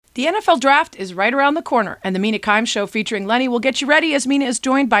The NFL Draft is right around the corner, and the Mina Kimes Show featuring Lenny will get you ready as Mina is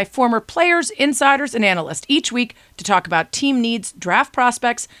joined by former players, insiders, and analysts each week to talk about team needs, draft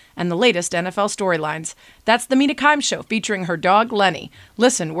prospects, and the latest NFL storylines. That's the Mina Kimes Show featuring her dog, Lenny.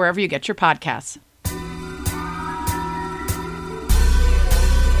 Listen wherever you get your podcasts.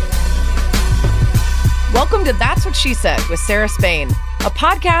 Welcome to That's What She Said with Sarah Spain, a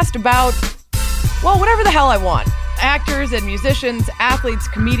podcast about, well, whatever the hell I want. Actors and musicians, athletes,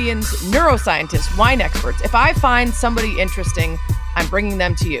 comedians, neuroscientists, wine experts. If I find somebody interesting, I'm bringing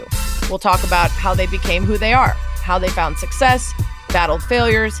them to you. We'll talk about how they became who they are, how they found success, battled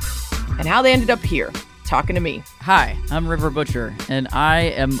failures, and how they ended up here, talking to me. Hi, I'm River Butcher, and I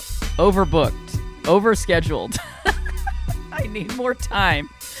am overbooked, overscheduled. I need more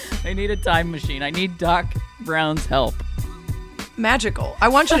time. I need a time machine. I need Doc Brown's help. Magical. I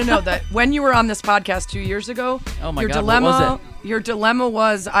want you to know that when you were on this podcast 2 years ago, oh my God, what was it? Your dilemma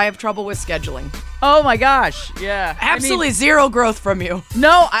was, I have trouble with scheduling. Oh my gosh, yeah. Absolutely zero growth from you.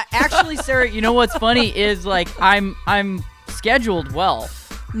 No, actually, Sarah, you know what's funny is like I'm scheduled well.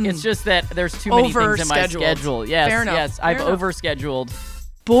 It's just that there's too many things in my schedule. Yes, fair enough. Yes, I've overscheduled.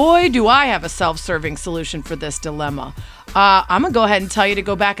 Boy, do I have a self-serving solution for this dilemma. I'm going to go ahead and tell you to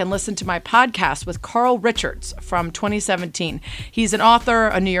go back and listen to my podcast with Carl Richards from 2017. He's an author,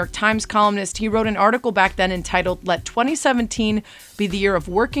 a New York Times columnist. He wrote an article back then entitled, Let 2017 Be the Year of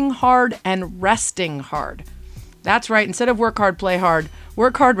Working Hard and Resting Hard. That's right. Instead of work hard, play hard,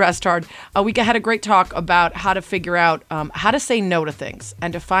 work hard, rest hard. We had a great talk about how to figure out how to say no to things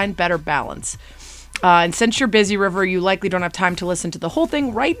and to find better balance. And since you're busy, River, you likely don't have time to listen to the whole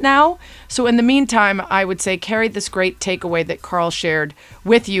thing right now. So in the meantime, I would say carry this great takeaway that Carl shared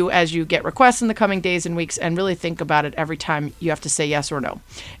with you as you get requests in the coming days and weeks, and really think about it every time you have to say yes or no.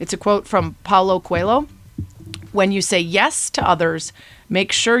 It's a quote from Paulo Coelho. When you say yes to others,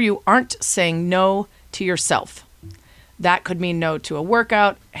 make sure you aren't saying no to yourself. That could mean no to a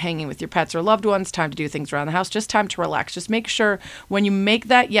workout, hanging with your pets or loved ones, time to do things around the house, just time to relax. Just make sure when you make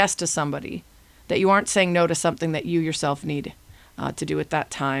that yes to somebody, that you aren't saying no to something that you yourself need to do at that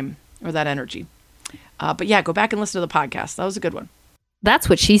time or that energy. But yeah, go back and listen to the podcast. That was a good one. That's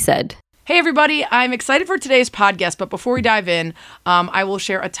what she said. Hey, everybody. I'm excited for today's podcast, but before we dive in, I will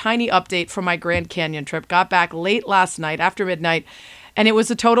share a tiny update from my Grand Canyon trip. Got back late last night after midnight, and it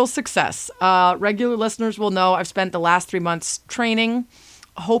was a total success. Regular listeners will know I've spent the last 3 months training,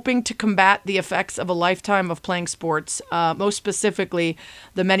 hoping to combat the effects of a lifetime of playing sports, most specifically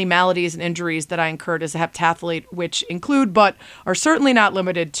the many maladies and injuries that I incurred as a heptathlete, which include but are certainly not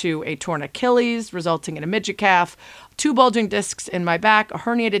limited to a torn Achilles, resulting in a midget calf, 2 bulging discs in my back, a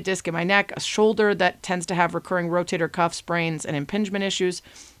herniated disc in my neck, a shoulder that tends to have recurring rotator cuff sprains and impingement issues,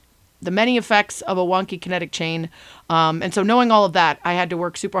 the many effects of a wonky kinetic chain. And so knowing all of that, I had to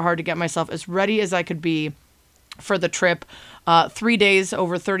work super hard to get myself as ready as I could be for the trip. 3 days,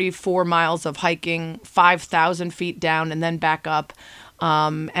 over 34 miles of hiking, 5,000 feet down and then back up.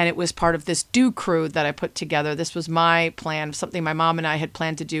 And it was part of this Do Crew that I put together. This was my plan, something my mom and I had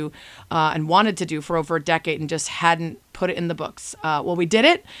planned to do and wanted to do for over a decade and just hadn't put it in the books. Well, we did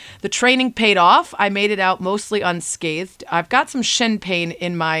it. The training paid off. I made it out mostly unscathed. I've got some shin pain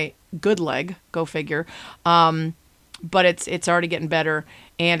in my good leg, go figure. But it's already getting better.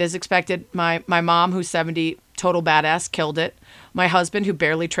 And as expected, my mom, who's 70, total badass, killed it. My husband, who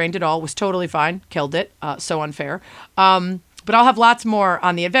barely trained at all, was totally fine, killed it. So unfair. But I'll have lots more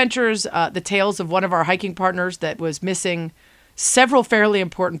on the adventures, the tales of one of our hiking partners that was missing several fairly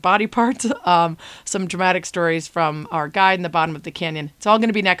important body parts, some dramatic stories from our guide in the bottom of the canyon. It's all going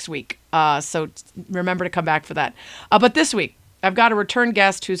to be next week. So remember to come back for that. But this week, I've got a return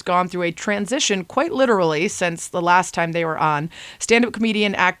guest who's gone through a transition, quite literally, since the last time they were on. Stand-up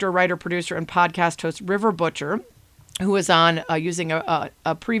comedian, actor, writer, producer, and podcast host River Butcher, who was on using a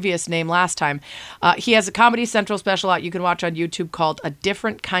previous name last time. He has a Comedy Central special out you can watch on YouTube called A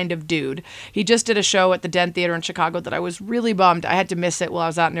Different Kind of Dude. He just did a show at the Den Theater in Chicago that I was really bummed. I had to miss it while I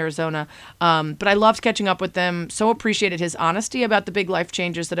was out in Arizona. But I loved catching up with them. So appreciated his honesty about the big life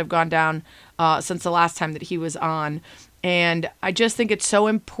changes that have gone down since the last time that he was on. And I just think it's so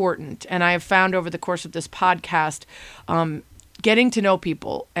important. And I have found over the course of this podcast, getting to know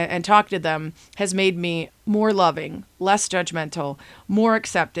people and talk to them has made me more loving, less judgmental, more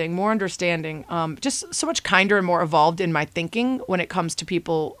accepting, more understanding, just so much kinder and more evolved in my thinking when it comes to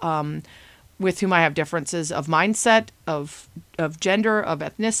people with whom I have differences of mindset, of gender, of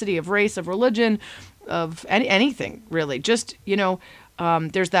ethnicity, of race, of religion, of anything, really. Just,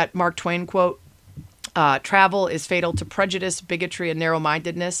 there's that Mark Twain quote, travel is fatal to prejudice, bigotry, and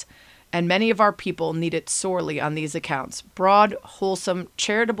narrow-mindedness. and many of our people need it sorely on these accounts. Broad, wholesome,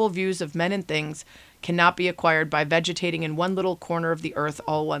 charitable views of men and things cannot be acquired by vegetating in one little corner of the earth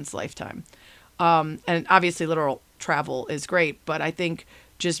all one's lifetime. And obviously literal travel is great, but I think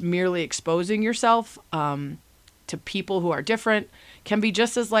just merely exposing yourself to people who are different can be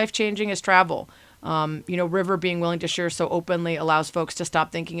just as life-changing as travel. River being willing to share so openly allows folks to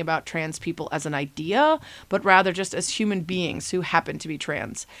stop thinking about trans people as an idea, but rather just as human beings who happen to be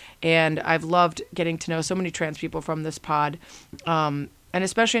trans. And I've loved getting to know so many trans people from this pod, and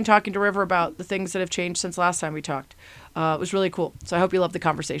especially in talking to River about the things that have changed since last time we talked. It was really cool. So I hope you love the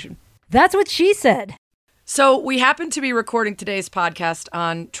conversation. That's what she said. So we happen to be recording today's podcast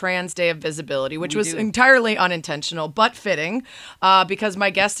on Trans Day of Visibility, which was entirely unintentional, but fitting, because my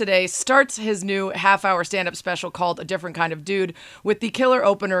guest today starts his new half-hour stand-up special called A Different Kind of Dude with the killer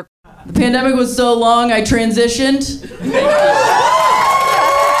opener. The pandemic was so long, I transitioned.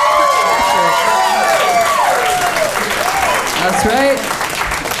 That's right.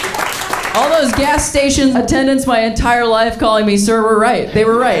 All those gas station attendants my entire life calling me sir were right. They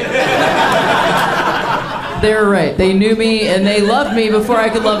were right. They were right. They knew me and they loved me before I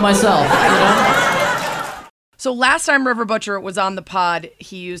could love myself. You know? So last time River Butcher was on the pod,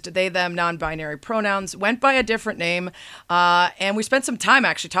 he used they, them, non-binary pronouns, went by a different name, and we spent some time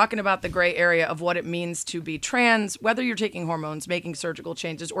actually talking about the gray area of what it means to be trans, whether you're taking hormones, making surgical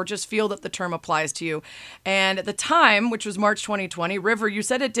changes, or just feel that the term applies to you. And at the time, which was March 2020, River, you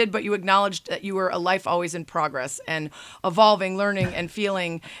said it did, but you acknowledged that you were a life always in progress and evolving, learning, and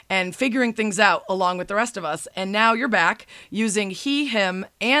feeling, and figuring things out along with the rest of us. And now you're back using he, him,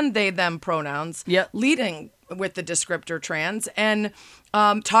 and they, them pronouns, leading with the descriptor trans, and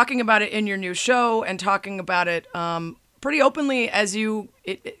talking about it in your new show and talking about it pretty openly as you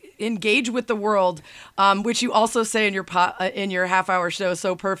engage with the world, which you also say in your half-hour show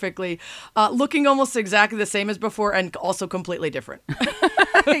so perfectly, looking almost exactly the same as before and also completely different.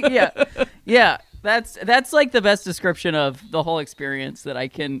 Yeah. That's like the best description of the whole experience that I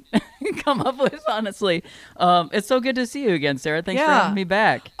can come up with, honestly. It's so good to see you again, Sarah. Thanks for having me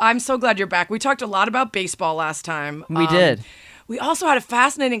back. I'm so glad you're back. We talked a lot about baseball last time. We did. We also had a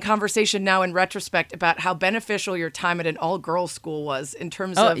fascinating conversation now in retrospect about how beneficial your time at an all-girls school was in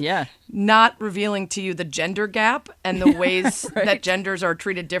terms of not revealing to you the gender gap and the ways that genders are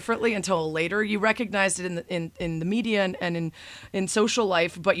treated differently until later. You recognized it in the media and in social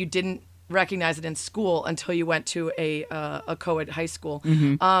life, but you didn't recognize it in school until you went to a co-ed high school.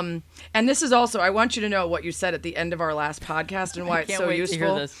 Mm-hmm. And this is also, I want you to know what you said at the end of our last podcast and why it's so useful. To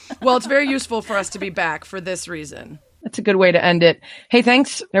hear this. Well, it's very useful for us to be back for this reason. That's a good way to end it. Hey,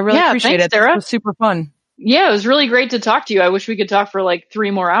 thanks. I really appreciate it. Sarah. It was super fun. Yeah, it was really great to talk to you. I wish we could talk for like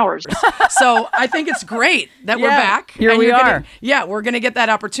 3 more hours. So I think it's great that we're back. Here we are. We're going to get that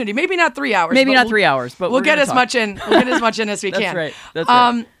opportunity. Maybe not 3 hours. Maybe not 3 hours, but we'll get as much in. We'll get as much in as we can. That's right. That's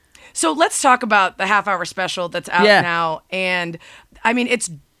right. So let's talk about the half-hour special that's out now. And I mean, it's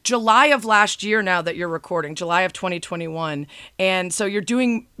July of last year now that you're recording, July of 2021. And so you're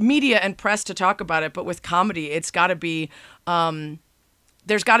doing media and press to talk about it, but with comedy, it's got to be,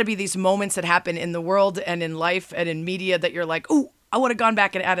 there's got to be these moments that happen in the world and in life and in media that you're like, ooh, I would have gone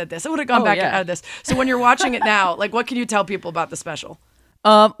back and added this. I would have gone back and added this. So when you're watching it now, like, what can you tell people about the special?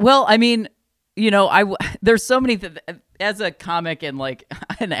 Well, I mean, there's so many as a comic and like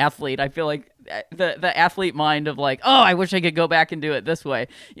an athlete, I feel like the athlete mind of like, oh, I wish I could go back and do it this way,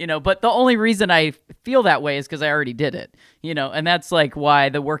 but the only reason I feel that way is because I already did it, and that's like why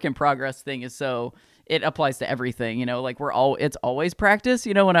the work in progress thing is so, it applies to everything, like it's always practice.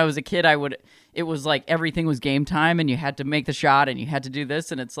 When I was a kid, it was like everything was game time and you had to make the shot and you had to do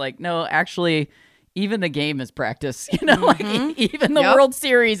this. And it's like, no, actually, even the game is practice, like even the World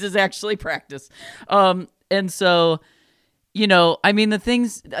Series is actually practice. And so, I mean,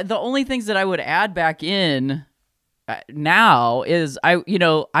 the only things that I would add back in now is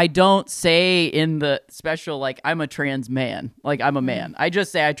I don't say in the special, like, I'm a trans man, like I'm a man. I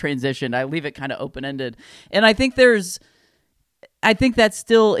just say I transitioned. I leave it kind of open-ended. And I think that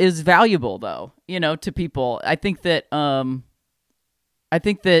still is valuable though, to people. I think that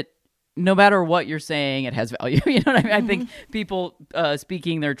no matter what you're saying, it has value. You know what I mean? I think people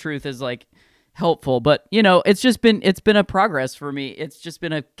speaking their truth is like helpful, but it's been a progress for me. It's just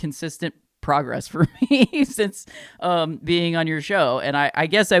been a consistent progress for me since being on your show. And I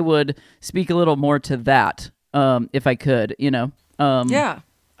guess I would speak a little more to that if I could,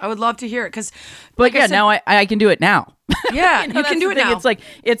 I would love to hear it. But now I can do it now. Yeah, you that's can do the it thing. now. It's like,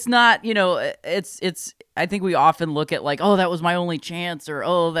 it's not, it's I think we often look at like, oh, that was my only chance, or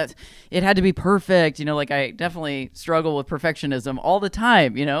oh, that it had to be perfect. Like I definitely struggle with perfectionism all the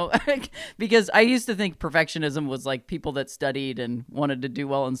time, because I used to think perfectionism was like people that studied and wanted to do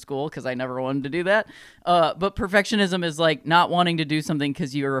well in school, because I never wanted to do that. But perfectionism is like not wanting to do something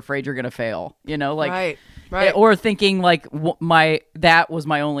because you're afraid you're going to fail, like, right. or thinking like that was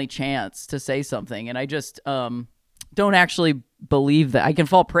my only chance to say something. And I just, don't actually believe that. I can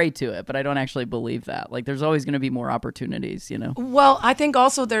fall prey to it, but I don't actually believe that. Like, there's always going to be more opportunities, Well, I think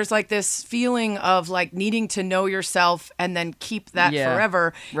also there's like this feeling of like needing to know yourself and then keep that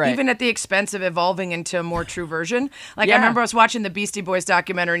forever, right. even at the expense of evolving into a more true version. Like Yeah. I remember I was watching the Beastie Boys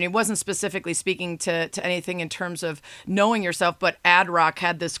documentary, and it wasn't specifically speaking to anything in terms of knowing yourself, but Ad Rock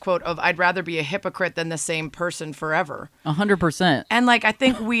had this quote of, "I'd rather be a hypocrite than the same person forever." 100%. And like, I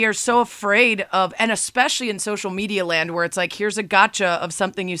think we are so afraid of, and especially in social media land where it's like, here's a gotcha of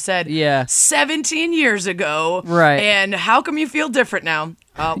something you said 17 years ago. Right. And how come you feel different now?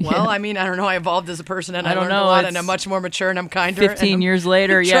 Well, I mean, I don't know. I evolved as a person, and I learned a lot, and I'm much more mature, and I'm kinder. 15 and years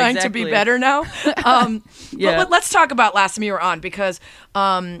later, trying to be better now. But let's talk about last time you were on, because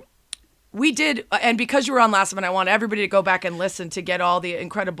we did, and because you were on last time, and I want everybody to go back and listen to get all the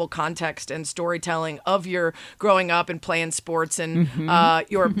incredible context and storytelling of your growing up and playing sports and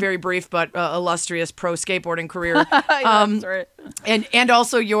your very brief but illustrious pro skateboarding career. That's right. And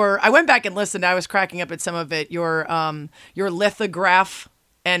also I went back and listened. I was cracking up at some of it. Your lithograph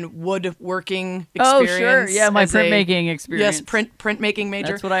and woodworking experience. Oh, sure. Yeah, my printmaking experience. Yes, printmaking major.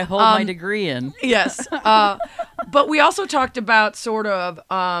 That's what I hold my degree in. Yes. But we also talked about sort of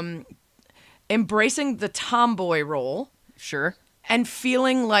embracing the tomboy role. Sure. And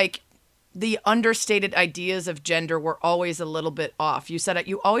feeling like the understated ideas of gender were always a little bit off. You said it,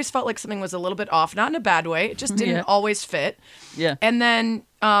 you always felt like something was a little bit off, not in a bad way. It just didn't always fit. Yeah. And then,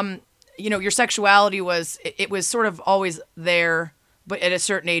 your sexuality was sort of always there, but at a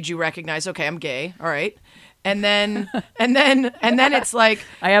certain age you recognize, okay, I'm gay. All right. And then it's like,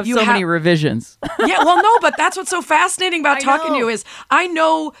 I have so many revisions. Yeah. Well, no, but that's what's so fascinating about talking to you is I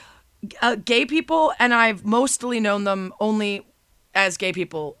know gay people, and I've mostly known them only as gay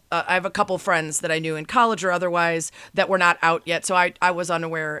people. I have a couple friends that I knew in college or otherwise that were not out yet, so I was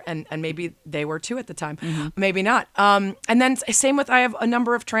unaware, and maybe they were too at the time, maybe not. And then same with, I have a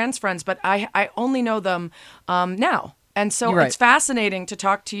number of trans friends, but I only know them now. And so it's fascinating to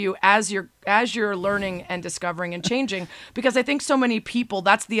talk to you as you're learning and discovering and changing, because I think so many people,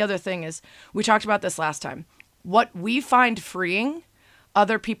 that's the other thing, is we talked about this last time. What we find freeing,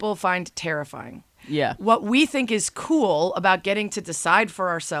 other people find terrifying. Yeah. What we think is cool about getting to decide for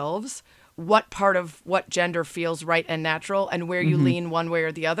ourselves what part of what gender feels right and natural, and where you lean one way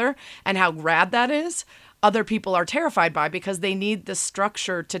or the other, and how rad that is, other people are terrified by, because they need the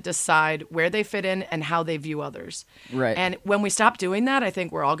structure to decide where they fit in and how they view others. Right. And when we stop doing that, I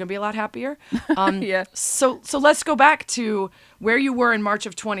think we're all going to be a lot happier. Yeah. So let's go back to where you were in March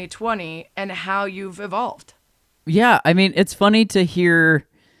of 2020 and how you've evolved. Yeah, I mean, it's funny to hear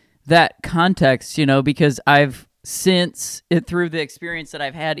that context, because I've since through the experience that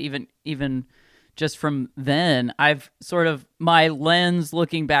I've had, even just from then, I've sort of, my lens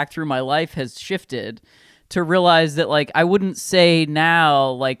looking back through my life has shifted to realize that, like, I wouldn't say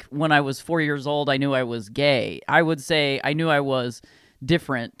now, like, when I was 4 years old, I knew I was gay. I would say I knew I was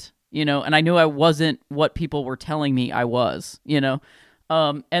different, and I knew I wasn't what people were telling me I was,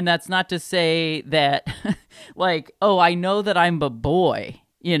 and that's not to say that, like, oh, I know that I'm a boy,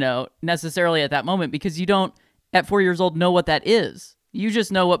 necessarily at that moment, because you don't, at 4 years old, know what that is. You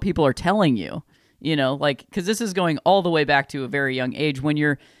just know what people are telling you, like, because this is going all the way back to a very young age when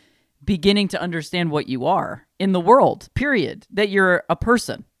you're beginning to understand what you are in the world, period, that you're a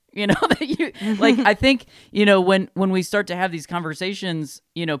person. That you, like, I think, when we start to have these conversations,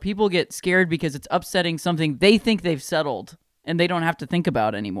 people get scared because it's upsetting something they think they've settled and they don't have to think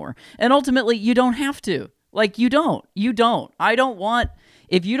about anymore. And ultimately, you don't have to. Like, you don't. If you don't want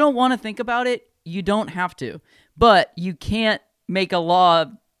to think about it, you don't have to. But you can't make a law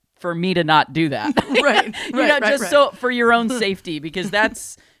for me to not do that. Right. So for your own safety, because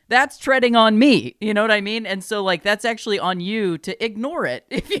that's treading on me. You know what I mean? And so, like, that's actually on you to ignore it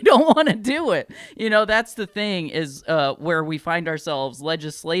if you don't want to do it. That's the thing, is where we find ourselves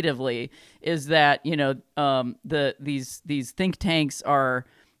legislatively, is that, these think tanks are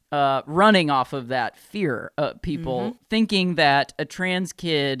running off of that fear, people thinking that a trans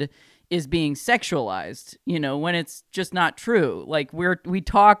kid is being sexualized, when it's just not true. Like, we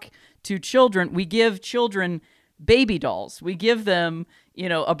talk to children, we give children baby dolls. We give them,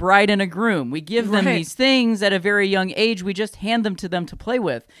 a bride and a groom. We give them these things at a very young age. We just hand them to them to play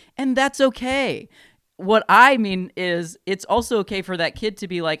with. And that's okay. What I mean is it's also okay for that kid to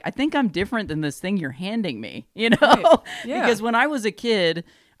be like, I think I'm different than this thing you're handing me, Right. Yeah. Because when I was a kid,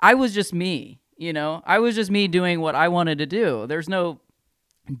 I was just me, I was just me doing what I wanted to do. There's no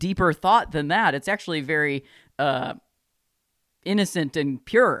deeper thought than that. It's actually very innocent and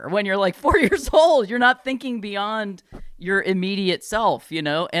pure. When you're like 4 years old, you're not thinking beyond your immediate self,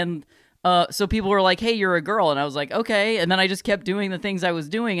 and so people were like, hey, you're a girl. And I was like, okay. And then I just kept doing the things I was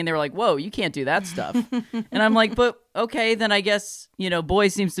doing. And they were like, whoa, you can't do that stuff. And I'm like, but okay, then I guess, boy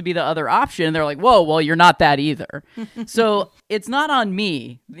seems to be the other option. And they're like, whoa, well, you're not that either. So it's not on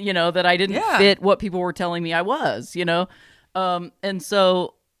me, that I didn't fit what people were telling me I was, and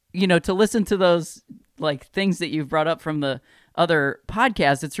so, to listen to those like things that you've brought up from the other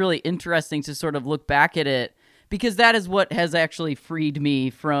podcasts, it's really interesting to sort of look back at it, because that is what has actually freed me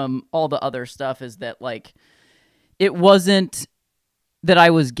from all the other stuff, is that like it wasn't that I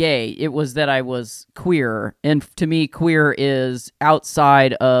was gay, it was that I was queer. And to me, queer is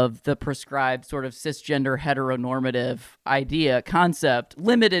outside of the prescribed sort of cisgender heteronormative concept,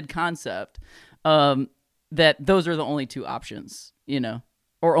 limited concept, that those are the only two options,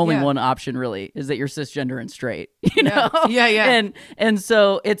 or only one option really, is that you're cisgender and straight, Yeah. And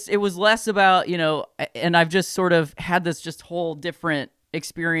so it was less about, and I've just sort of had this just whole different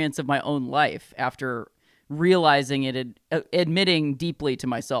experience of my own life after realizing it, admitting deeply to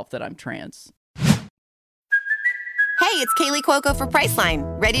myself that I'm trans. Hey, it's Kaylee Cuoco for Priceline.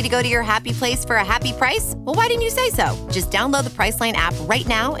 Ready to go to your happy place for a happy price? Well, why didn't you say so? Just download the Priceline app right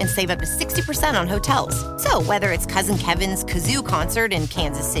now and save up to 60% on hotels. So whether it's Cousin Kevin's Kazoo Concert in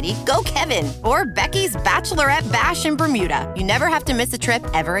Kansas City, go Kevin, or Becky's Bachelorette Bash in Bermuda, you never have to miss a trip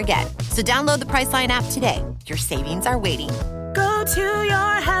ever again. So download the Priceline app today. Your savings are waiting. Go to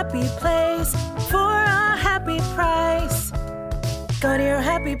your happy place for a happy price. Go to your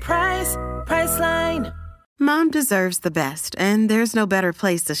happy price, Priceline. Mom deserves the best, and there's no better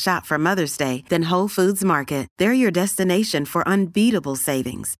place to shop for Mother's Day than Whole Foods Market. They're your destination for unbeatable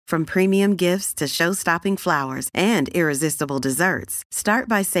savings, from premium gifts to show-stopping flowers and irresistible desserts. Start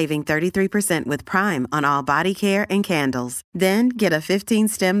by saving 33% with Prime on all body care and candles. Then get a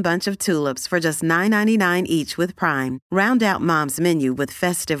 15-stem bunch of tulips for just $9.99 each with Prime. Round out Mom's menu with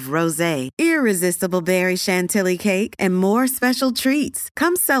festive rosé, irresistible berry chantilly cake, and more special treats.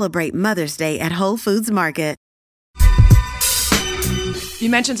 Come celebrate Mother's Day at Whole Foods Market. You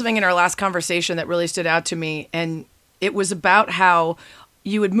mentioned something in our last conversation that really stood out to me, and it was about how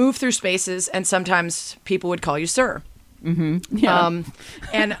you would move through spaces and sometimes people would call you sir. Mm-hmm. Yeah.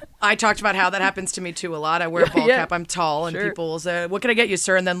 And I talked about how that happens to me too a lot. I wear a ball cap, I'm tall, and people will say, what can I get you,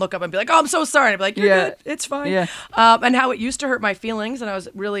 sir? And then look up and be like, oh, I'm so sorry. And I'd be like, you're good, it's fine. Yeah. And how it used to hurt my feelings, and I was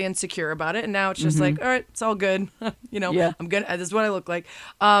really insecure about it. And now it's just like, all right, it's all good. I'm good. This is what I look like.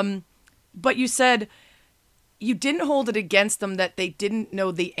 But you said you didn't hold it against them that they didn't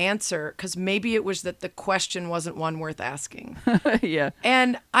know the answer, because maybe it was that the question wasn't one worth asking. Yeah.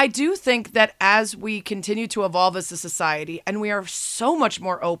 And I do think that as we continue to evolve as a society, and we are so much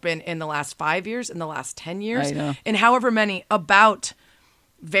more open in the last 5 years, in the last 10 years, and however many, about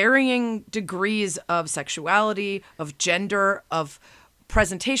varying degrees of sexuality, of gender, of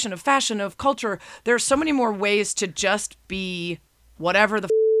presentation, of fashion, of culture, there are so many more ways to just be whatever the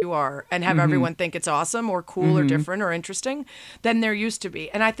you are and have everyone think it's awesome or cool or different or interesting than there used to be.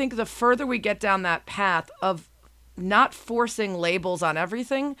 And I think the further we get down that path of not forcing labels on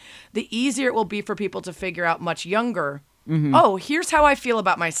everything, the easier it will be for people to figure out much younger, oh, here's how I feel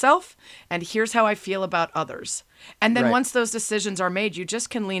about myself and here's how I feel about others. And then once those decisions are made, you just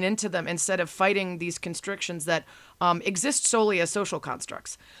can lean into them instead of fighting these constrictions that exist solely as social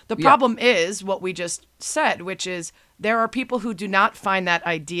constructs. The problem is what we just said, which is there are people who do not find that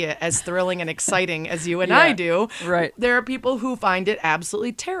idea as thrilling and exciting as you and I do. Right. There are people who find it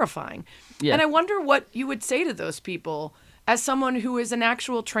absolutely terrifying. Yeah. And I wonder what you would say to those people as someone who is an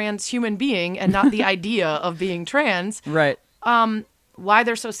actual trans human being and not the idea of being trans. Right. Why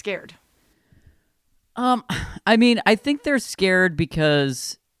they're so scared. I mean, I think they're scared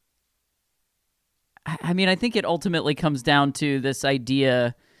because, I think it ultimately comes down to this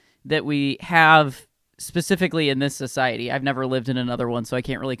idea that we have specifically in this society. I've never lived in another one, so I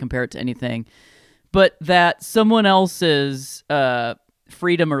can't really compare it to anything, but that someone else's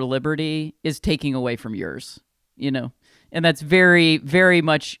freedom or liberty is taking away from yours, And that's very, very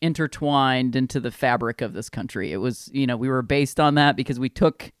much intertwined into the fabric of this country. It was, we were based on that because we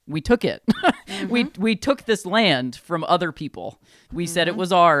took it. We took this land from other people. We said it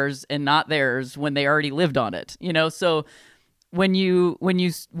was ours and not theirs when they already lived on it. So when you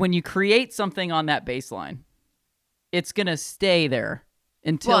create something on that baseline, it's gonna stay there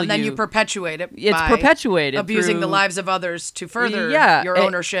until and then you perpetuate it. It's by abusing abusing the lives of others to further your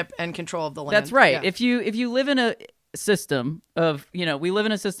ownership and control of the land. That's right. Yeah. If you live in a system of, we live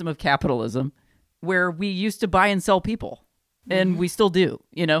in a system of capitalism where we used to buy and sell people, and we still do,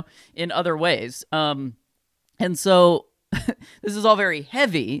 in other ways. And so this is all very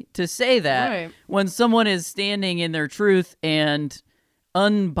heavy to say that when someone is standing in their truth and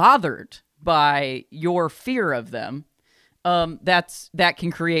unbothered by your fear of them, that can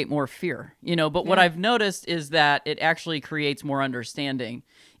create more fear, but what I've noticed is that it actually creates more understanding.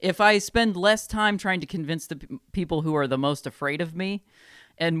 If I spend less time trying to convince the people who are the most afraid of me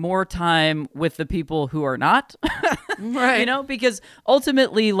and more time with the people who are not, right? Because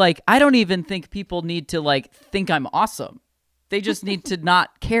ultimately, I don't even think people need to think I'm awesome. They just need to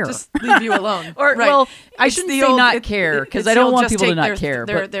not care. Just leave you alone. Or well, I shouldn't say not care because I don't want people to not care.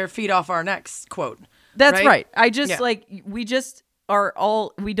 Their feet off our necks quote. That's right. I just we just are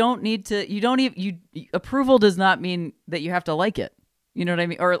all. We don't need to. You don't even. Approval does not mean that you have to like it. You know what I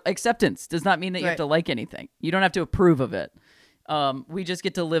mean? Or acceptance does not mean that you have to like anything. You don't have to approve of it. We just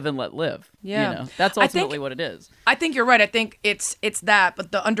get to live and let live. Yeah. That's ultimately what it is. I think you're right. I think it's that,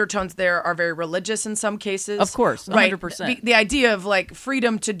 but the undertones there are very religious in some cases. Of course, 100%. Right. The idea of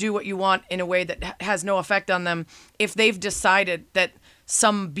freedom to do what you want in a way that has no effect on them. If they've decided that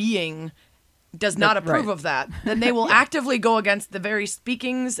some being does not approve of that, then they will actively go against the very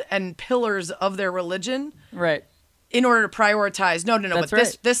speakings and pillars of their religion. Right. In order to prioritize, no, That's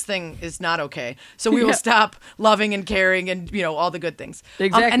but this thing is not okay. So we will stop loving and caring and all the good things.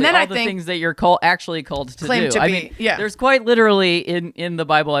 Exactly. And then all the things that you're actually called to claim do. To I be, mean, there's quite literally in the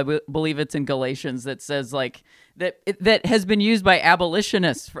Bible, I believe it's in Galatians, that says that has been used by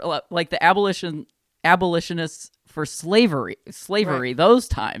abolitionists, the abolitionists for slavery, those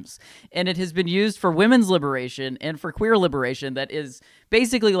times. And it has been used for women's liberation and for queer liberation. That is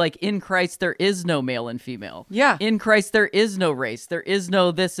basically in Christ, there is no male and female. Yeah. In Christ, there is no race. There is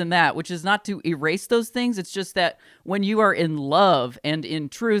no this and that, which is not to erase those things. It's just that when you are in love and in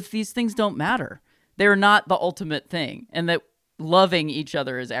truth, these things don't matter. They're not the ultimate thing. And that loving each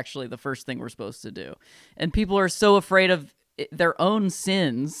other is actually the first thing we're supposed to do. And people are so afraid of their own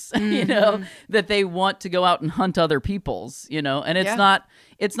sins, that they want to go out and hunt other people's, and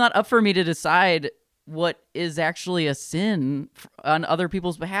it's not up for me to decide what is actually a sin on other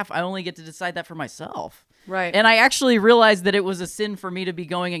people's behalf. I only get to decide that for myself. Right. And I actually realized that it was a sin for me to be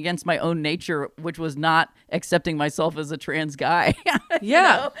going against my own nature, which was not accepting myself as a trans guy.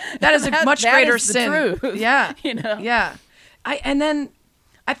 Yeah. That is a much greater sin. Truth, yeah. Yeah.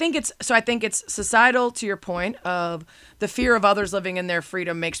 I think it's societal, to your point, of the fear of others living in their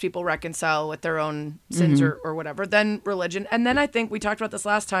freedom makes people reconcile with their own sins or whatever, then religion. And then I think we talked about this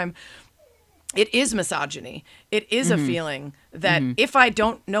last time. It is misogyny. It is a feeling that if I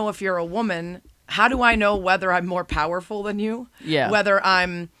don't know if you're a woman, how do I know whether I'm more powerful than you? Yeah. Whether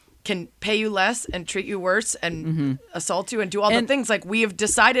I'm can pay you less and treat you worse and assault you and do all the things. We have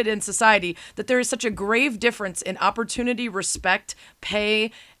decided in society that there is such a grave difference in opportunity, respect,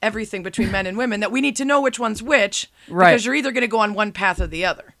 pay, everything between men and women that we need to know which one's which, because you're either going to go on one path or the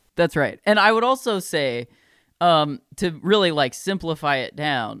other. That's right. And I would also say, to really simplify it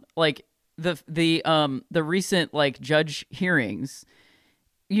down, the recent judge hearings,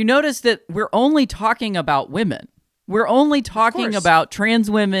 you notice that we're only talking about women. We're only talking about trans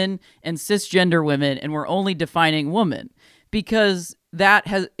women and cisgender women, and we're only defining woman because that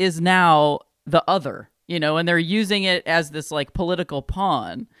is now the other, and they're using it as this political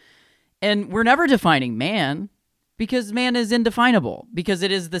pawn. And we're never defining man because man is indefinable because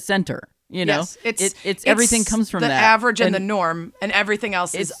it is the center. Yes, it's everything comes from the that. Average and the norm, and everything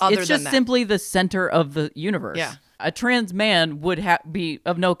else is other than that. It's just simply the center of the universe. Yeah. A trans man would be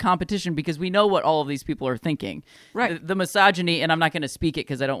of no competition because we know what all of these people are thinking. Right. The misogyny, and I'm not going to speak it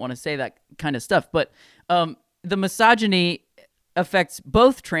because I don't want to say that kind of stuff, but the misogyny affects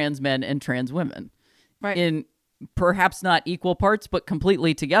both trans men and trans women. Right. In perhaps not equal parts, but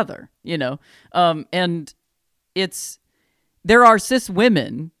completely together, and there are cis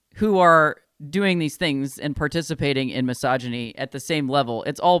women who are doing these things and participating in misogyny at the same level.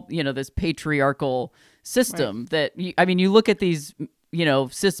 It's all, this patriarchal system that, you look at these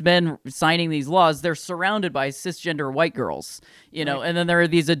cis men signing these laws, they're surrounded by cisgender white girls, and then there are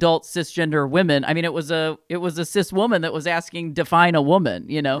these adult cisgender women. I mean, it was a cis woman that was asking define a woman,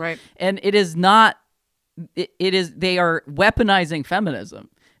 Right. And it is not, they are weaponizing feminism.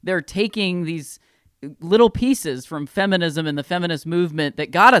 They're taking these little pieces from feminism and the feminist movement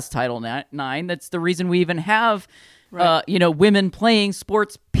that got us Title IX. That's the reason we even have women playing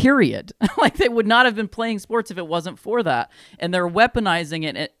sports, period. Like, they would not have been playing sports if it wasn't for that. And they're weaponizing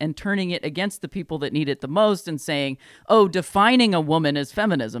it and turning it against the people that need it the most and saying, oh, defining a woman is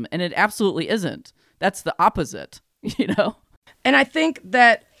feminism. And it absolutely isn't. That's the opposite, And I think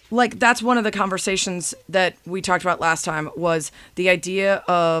that, like, that's one of the conversations that we talked about last time, was the idea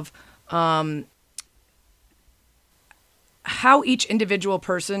of how each individual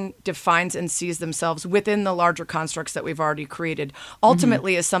person defines and sees themselves within the larger constructs that we've already created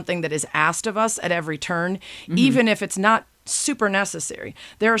ultimately is something that is asked of us at every turn, even if it's not super necessary.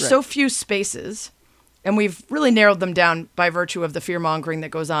 There are so few spaces, and we've really narrowed them down by virtue of the fear-mongering that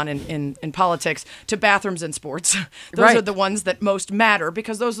goes on in politics, to bathrooms and sports. Those are the ones that most matter,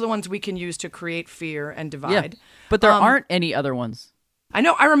 because those are the ones we can use to create fear and divide. Yeah. But there aren't any other ones. I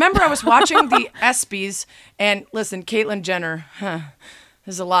know. I remember I was watching the ESPYs, and listen, Caitlyn Jenner,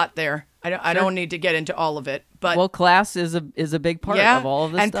 there's a lot there. I don't need to get into all of it, but class is a big part of all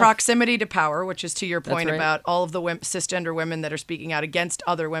of this and stuff. Proximity to power, which is to your point right. about all of the cisgender women that are speaking out against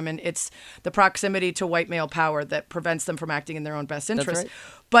other women. It's the proximity to white male power that prevents them from acting in their own best interest. Right.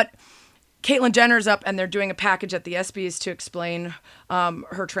 But Caitlyn Jenner's up, and they're doing a package at the ESPYs to explain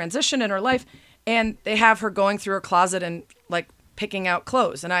her transition in her life, and they have her going through her closet and like picking out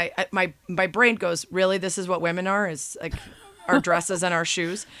clothes, and my brain goes, really, this is what women are, is like our dresses and our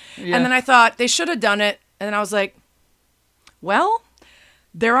shoes. And then I thought they should have done it, and then I was like, well,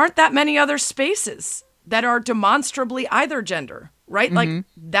 there aren't that many other spaces that are demonstrably either gender, right? Like,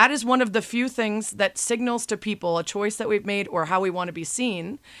 that is one of the few things that signals to people a choice that we've made or how we want to be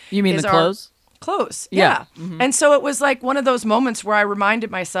seen. You mean the clothes? Clothes, yeah. And so it was like one of those moments where I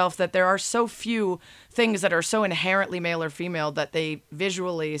reminded myself that there are so few things that are so inherently male or female that they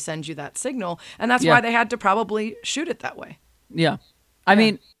visually send you that signal, and that's why they had to probably shoot it that way. Yeah. I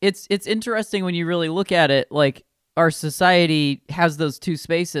mean, it's interesting when you really look at it, like, our society has those two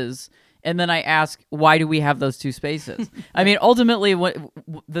spaces, and then I ask, why do we have those two spaces? I mean, ultimately,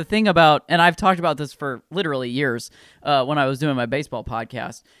 the thing about, and I've talked about this for literally years when I was doing my baseball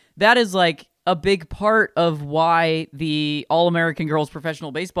podcast, that is like a big part of why the All-American Girls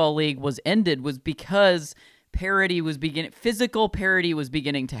Professional Baseball League was ended, was because physical parity was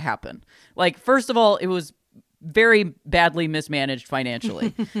beginning to happen. Like, first of all, it was very badly mismanaged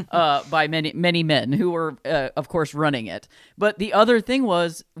financially by many men who were, of course, running it. But the other thing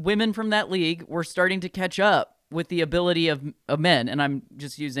was, women from that league were starting to catch up with the ability of men, and I'm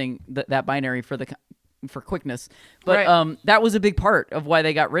just using that binary for quickness, but that was a big part of why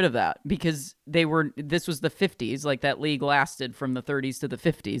they got rid of that, because this was the 50s. Like, that league lasted from the 30s to the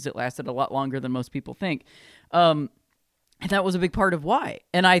 50s. It lasted a lot longer than most people think. And that was a big part of why.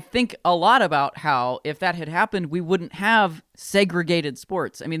 And I think a lot about how, if that had happened, we wouldn't have segregated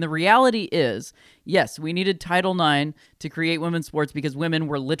sports. I mean, the reality is, yes, we needed Title IX to create women's sports because women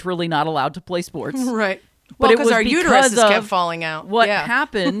were literally not allowed to play sports. Right. But well, it was our uteruses kept falling out. What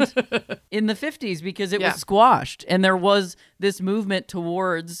happened in the 50s, because it was squashed, and there was this movement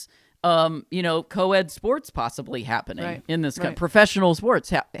towards, co-ed sports possibly happening in this professional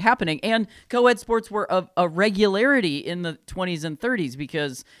sports happening, and co-ed sports were a regularity in the 20s and 30s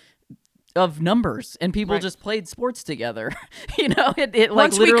because of numbers, and people just played sports together. It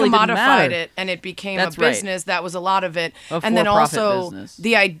once literally we commodified didn't matter. it and it became a business, that was a lot of it. A and then for-profit also business.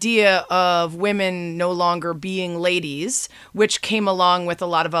 the idea of women no longer being ladies, which came along with a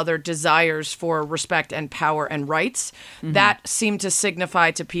lot of other desires for respect and power and rights. That seemed to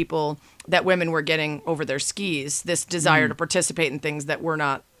signify to people that women were getting over their skis, this desire to participate in things that were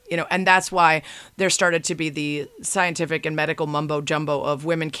not, and that's why there started to be the scientific and medical mumbo jumbo of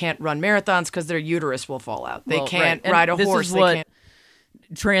women can't run marathons because their uterus will fall out. They can't ride a horse. This is what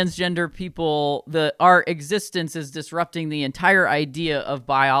transgender people, our existence is disrupting the entire idea of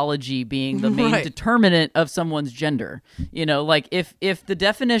biology being the main determinant of someone's gender. Like, if the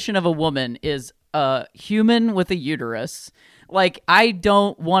definition of a woman is a human with a uterus, like, I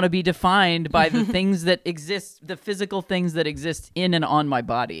don't want to be defined by the things that exist, the physical things that exist in and on my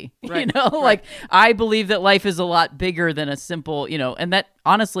body. Like, I believe that life is a lot bigger than a simple, and that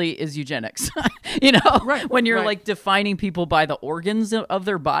honestly is eugenics. When you're like defining people by the organs of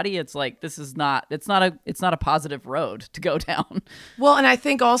their body, it's like, it's not a positive road to go down. Well, and I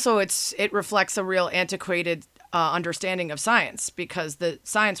think also it reflects a real antiquated understanding of science, because the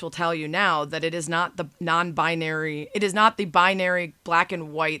science will tell you now that it is not the non-binary, it is not the binary black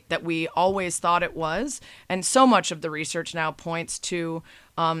and white that we always thought it was. And so much of the research now points to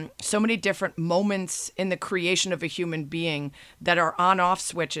so many different moments in the creation of a human being that are on-off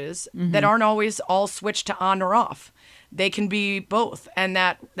switches that aren't always all switched to on or off. They can be both. And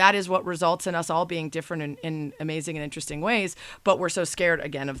that is what results in us all being different in amazing and interesting ways. But we're so scared,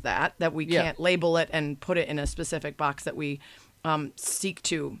 again, of that we can't label it and put it in a specific box that we seek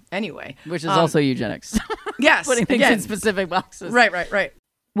to anyway. Which is also eugenics. Yes. Putting things again, in specific boxes. Right.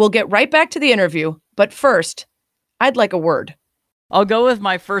 We'll get right back to the interview. But first, I'd like a word. I'll go with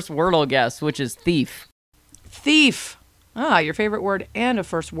my first Wordle guess, which is thief. Thief. Your favorite word and a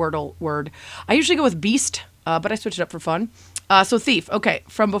first Wordle word. I usually go with beast. But I switched it up for fun. So thief, okay,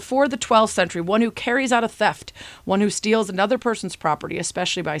 from before the 12th century, one who carries out a theft, one who steals another person's property,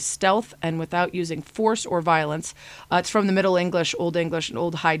 especially by stealth and without using force or violence. It's from the Middle English, Old English, and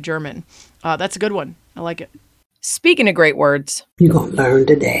Old High German. That's a good one. I like it. Speaking of great words, you're going to learn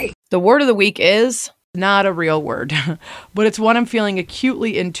today. The word of the week is not a real word, but it's one I'm feeling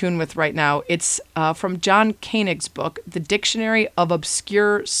acutely in tune with right now. It's from John Koenig's book, The Dictionary of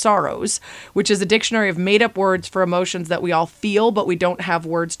Obscure Sorrows, which is a dictionary of made-up words for emotions that we all feel, but we don't have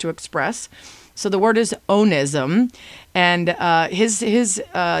words to express. So the word is onism, and his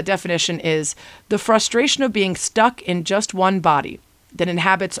definition is the frustration of being stuck in just one body that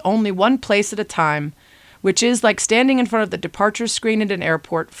inhabits only one place at a time, which is like standing in front of the departure screen at an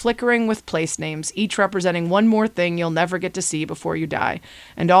airport, flickering with place names, each representing one more thing you'll never get to see before you die.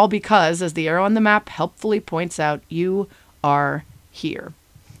 And all because, as the arrow on the map helpfully points out, you are here.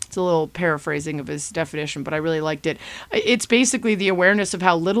 It's a little paraphrasing of his definition, but I really liked it. It's basically the awareness of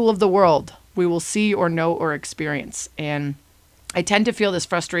how little of the world we will see or know or experience. And I tend to feel this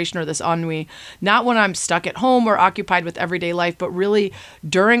frustration or this ennui, not when I'm stuck at home or occupied with everyday life, but really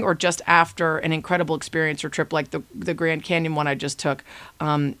during or just after an incredible experience or trip like the Grand Canyon one I just took.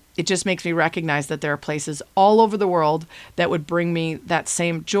 It just makes me recognize that there are places all over the world that would bring me that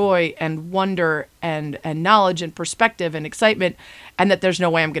same joy and wonder and knowledge and perspective and excitement, and that there's no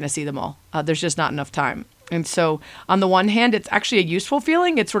way I'm going to see them all. There's just not enough time. And so on the one hand, it's actually a useful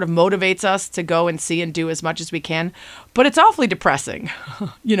feeling. It sort of motivates us to go and see and do as much as we can. But it's awfully depressing,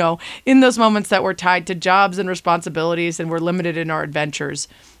 in those moments that we're tied to jobs and responsibilities and we're limited in our adventures.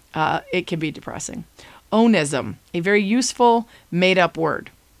 It can be depressing. Onism, a very useful made-up word.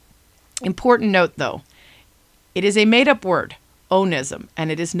 Important note, though. It is a made-up word, onism, and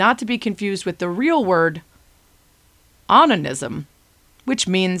it is not to be confused with the real word onanism, which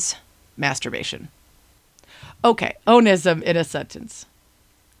means masturbation. Okay, onism in a sentence.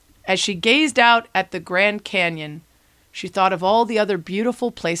 As she gazed out at the Grand Canyon, she thought of all the other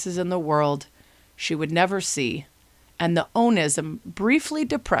beautiful places in the world she would never see, and the onism briefly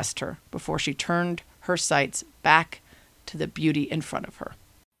depressed her before she turned her sights back to the beauty in front of her.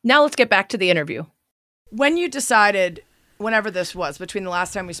 Now let's get back to the interview. When you decided, whenever this was, between the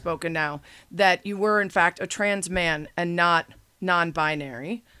last time we spoke and now, that you were in fact a trans man and not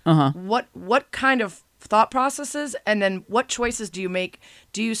non-binary, what kind of thought processes, and then what choices do you make?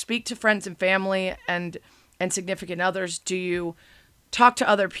 Do you speak to friends and family and significant others? Do you talk to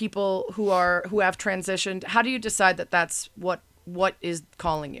other people who have transitioned? How do you decide that that's what is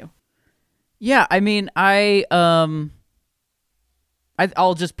calling you? Yeah, I mean, I'll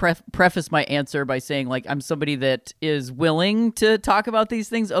just preface my answer by saying, like, I'm somebody that is willing to talk about these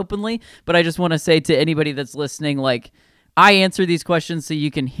things openly, but I just want to say to anybody that's listening, like, I answer these questions so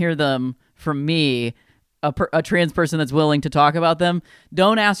you can hear them from me, a trans person that's willing to talk about them.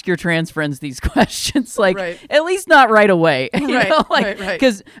 Don't ask your trans friends these questions, like, at least not right away. Right.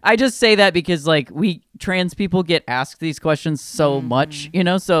 Because I just say that because, like, we trans people get asked these questions so much,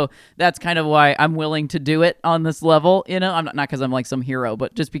 so that's kind of why I'm willing to do it on this level, I'm not because I'm like some hero,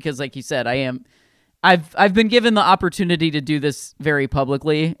 but just because, like you said, I've been given the opportunity to do this very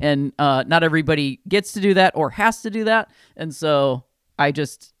publicly, and not everybody gets to do that or has to do that. And so I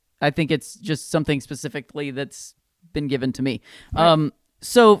think it's just something specifically that's been given to me. Right.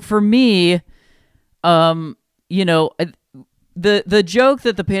 So for me, the joke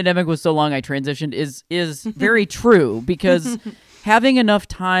that the pandemic was so long I transitioned is very true, because having enough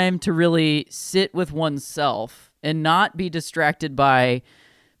time to really sit with oneself and not be distracted by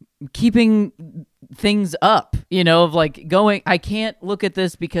keeping things up, of like going, I can't look at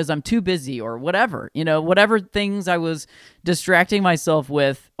this because I'm too busy or whatever, whatever things I was distracting myself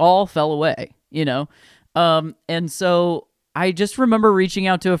with all fell away, and so I just remember reaching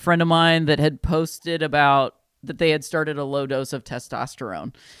out to a friend of mine that had posted about that they had started a low dose of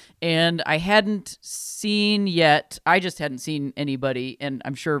testosterone. And I hadn't seen yet, I just hadn't seen anybody, and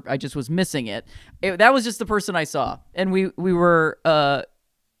I'm sure I just was missing it. That was just the person I saw. And we were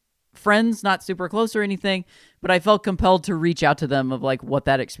friends, not super close or anything, but I felt compelled to reach out to them of like what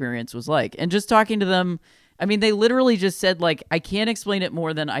that experience was like. And just talking to them, I mean, they literally just said like, I can't explain it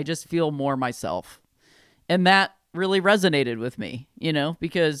more than I just feel more myself. And that really resonated with me, you know,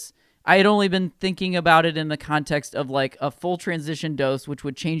 because I had only been thinking about it in the context of like a full transition dose, which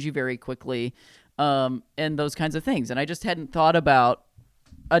would change you very quickly, and those kinds of things. And I just hadn't thought about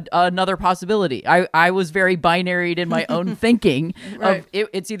another possibility. I was very binaried in my own thinking Right. of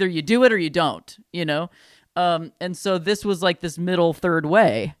it's either you do it or you don't, you know? And so this was like this middle third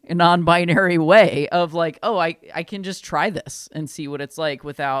way, a non-binary way of like, oh, I can just try this and see what it's like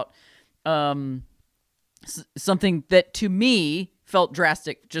without something that to me felt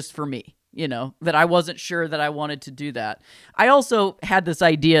drastic just for me, you know, that I wasn't sure that I wanted to do that. I also had this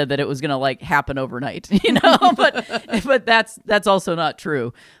idea that it was going to like happen overnight, you know, but that's also not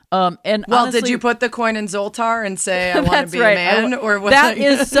true. And Well, honestly, did you put the coin in Zoltar and say, I want to that's be right. a man? Or was that it-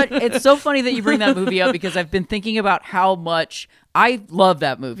 is it's so funny that you bring that movie up because I've been thinking about how much I love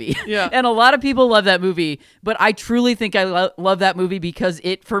that movie. Yeah. And a lot of people love that movie, but I truly think I love that movie because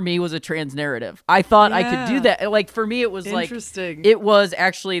it, for me, was a trans narrative. I thought I could do Yeah. that. Like, for me, it was like, Interesting. it was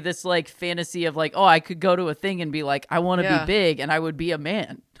actually this like fantasy of like, oh, I could go to a thing and be like, I want to Yeah. be big and I would be a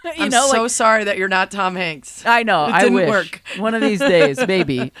man. You I'm know, so like, sorry that you're not Tom Hanks. I know. It I didn't wish work. one of these days,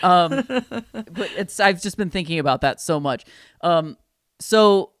 maybe. But I've just been thinking about that so much.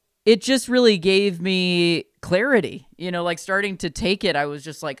 So it just really gave me clarity, you know, like starting to take it. I was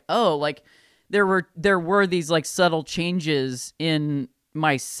just like, oh, like there were these like subtle changes in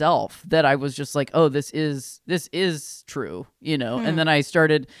myself that I was just like, oh, this is true, you know? And then I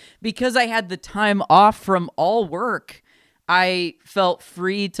started, because I had the time off from all work, I felt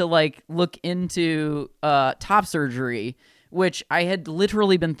free to like look into top surgery, which I had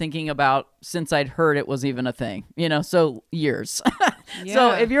literally been thinking about since I'd heard it was even a thing, you know, so years. So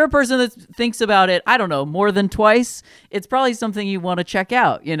Yeah. if you're a person that thinks about it, I don't know, more than twice, it's probably something you want to check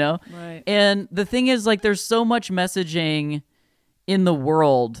out, you know? Right. And the thing is, like, there's so much messaging in the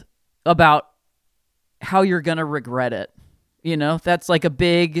world about how you're going to regret it. You know, that's like a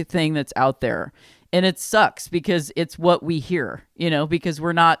big thing that's out there. And it sucks because it's what we hear, you know, because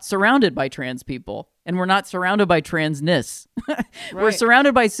we're not surrounded by trans people and we're not surrounded by transness. We're Right.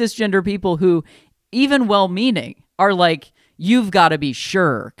 surrounded by cisgender people who, even well-meaning, are like, you've got to be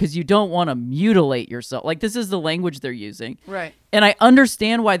sure because you don't want to mutilate yourself. Like, this is the language they're using. Right. And I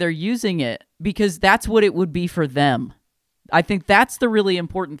understand why they're using it because that's what it would be for them. I think that's the really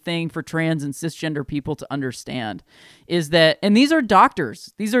important thing for trans and cisgender people to understand is that, and these are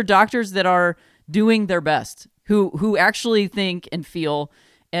doctors that are doing their best, who actually think and feel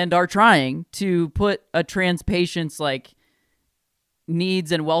and are trying to put a trans patient's like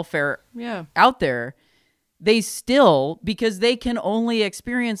needs and welfare Yeah. out there. They still, because they can only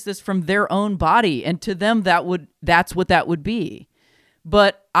experience this from their own body, and to them that's what that would be.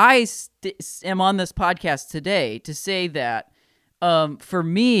 But I am on this podcast today to say that for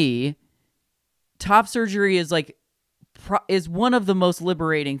me, top surgery is like is one of the most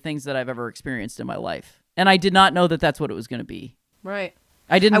liberating things that I've ever experienced in my life, and I did not know that that's what it was going to be. Right.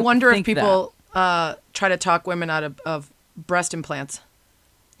 I didn't. I wonder if think people try to talk women out of breast implants,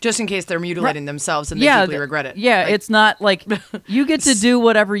 just in case they're mutilating themselves and they deeply regret it. Yeah, Like, it's not like you get to do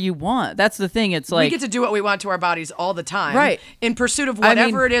whatever you want. That's the thing. It's like we get to do what we want to our bodies all the time, Right. In pursuit of I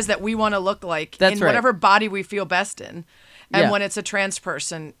whatever mean, it is that we want to look like, that's in right. whatever body we feel best in. And Yeah. when it's a trans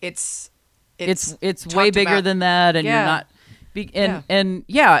person, it's it's talked way bigger about. than that, and Yeah. you're not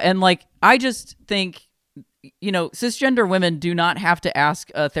and like I just think, you know, cisgender women do not have to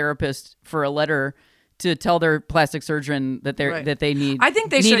ask a therapist for a letter to tell their plastic surgeon that they Right. that they need. I think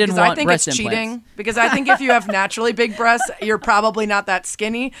they need should, and because I want think it's breast cheating. implants. Because I think if you have naturally big breasts, you're probably not that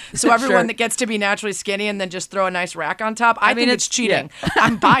skinny. So everyone Sure. that gets to be naturally skinny and then just throw a nice rack on top, I mean, think it's it's- cheating. yeah.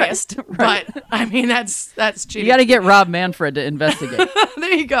 I'm biased, but I mean that's cheating. You got to get Rob Manfred to investigate.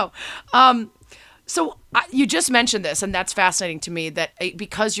 There you go. So you just mentioned this, and that's fascinating to me. That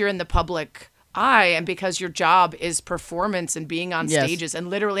because you're in the public eye, and because your job is performance and being on Yes. stages and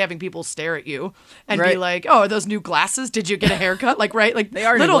literally having people stare at you and be Right. like, "Oh, are those new glasses? Did you get a haircut?" Like, right? Like They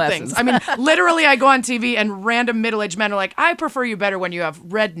are new little glasses. things. I mean, literally, I go on TV and random middle-aged men are like, "I prefer you better when you have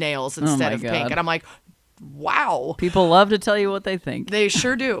red nails instead my of pink," God. and I'm like, "Wow." People love to tell you what they think. They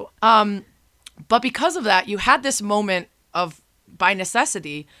sure do. But because of that, you had this moment of, by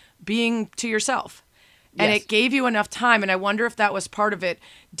necessity, being to yourself. and Yes. it gave you enough time. And I wonder if that was part of it.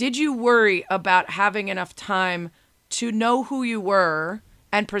 Did you worry about having enough time to know who you were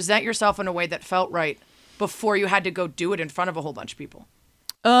and present yourself in a way that felt right before you had to go do it in front of a whole bunch of people?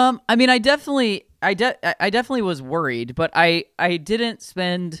 I mean, I definitely was worried, but I didn't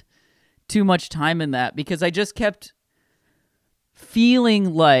spend too much time in that because I just kept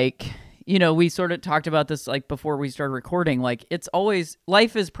feeling like, we sort of talked about this like before we started recording, like it's always,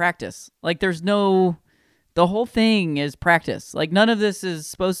 life is practice. Like the whole thing is practice. Like none of this is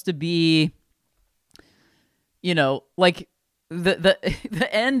supposed to be, like the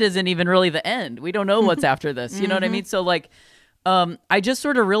end isn't even really the end. We don't know what's after this. You know what I mean? So like, I just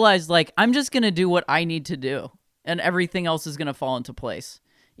sort of realized like, I'm just going to do what I need to do and everything else is going to fall into place.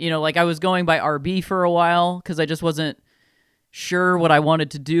 Like I was going by RB for a while because I just wasn't sure what I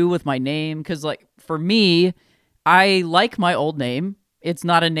wanted to do with my name. Because like for me, I like my old name. It's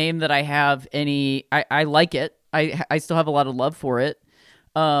not a name that I have any, I like it. I still have a lot of love for it.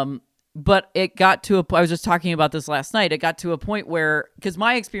 But it got to I was just talking about this last night. It got to a point where, because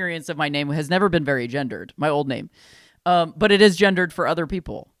my experience of my name has never been very gendered, my old name. But it is gendered for other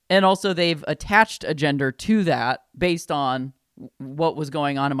people. And also they've attached a gender to that based on what was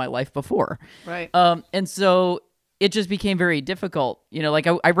going on in my life before. Right. And so it just became very difficult. Like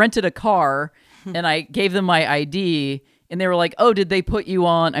I rented a car and I gave them my ID and they were like, oh, did they put you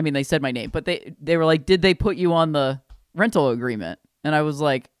on? I mean, they said my name, but they were like, did they put you on the rental agreement? And I was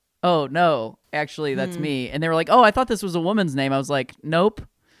like, oh, no, actually, that's me. And they were like, oh, I thought this was a woman's name. I was like, nope.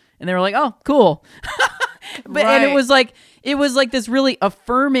 And they were like, oh, cool. And it was like this really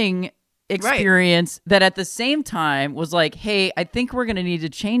affirming experience that at the same time was like, hey, I think we're going to need to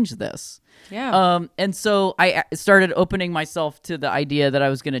change this. Yeah. And so I started opening myself to the idea that I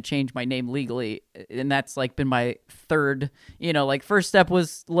was going to change my name legally. And that's like been my third, first step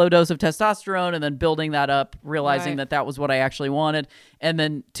was low dose of testosterone and then building that up, realizing that was what I actually wanted. And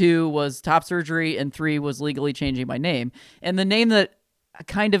then 2 was top surgery and 3 was legally changing my name. And the name that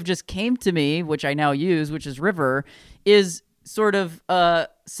kind of just came to me, which I now use, which is River, is sort of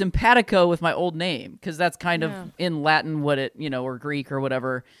simpatico with my old name because that's kind of in Latin what it, or Greek or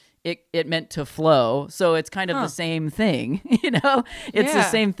whatever, it meant to flow. So it's kind of the same thing, it's the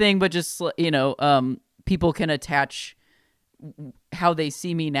same thing, but just, people can attach how they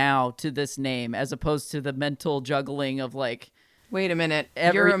see me now to this name as opposed to the mental juggling of like, wait a minute,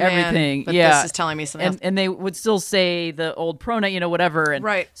 you're a man, everything. but this is telling me something else. And they would still say the old pronoun, whatever. And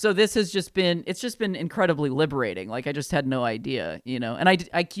right. So this has just been incredibly liberating. Like I just had no idea, and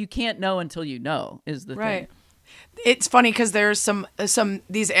I you can't know until you know is the thing. It's funny because there's some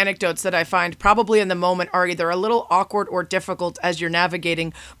these anecdotes that I find probably in the moment are either a little awkward or difficult as you're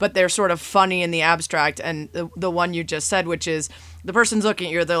navigating, but they're sort of funny in the abstract. And the one you just said, which is the person's looking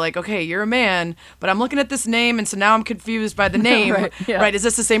at you, they're like, okay, you're a man, but I'm looking at this name, and so now I'm confused by the name. Right? Is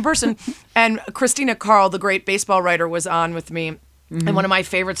this the same person? And Christina Carl, the great baseball writer, was on with me. And one of my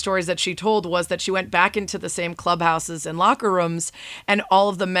favorite stories that she told was that she went back into the same clubhouses and locker rooms, and all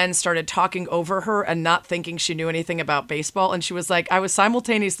of the men started talking over her and not thinking she knew anything about baseball. And she was like, I was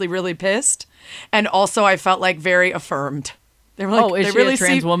simultaneously really pissed, and also I felt like very affirmed. They were like, oh, is they she really a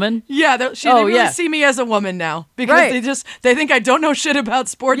trans woman? Yeah, they really see me as a woman now because they think I don't know shit about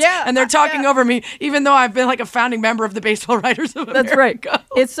sports, and they're talking over me, even though I've been like a founding member of the Baseball Writers of America. That's right.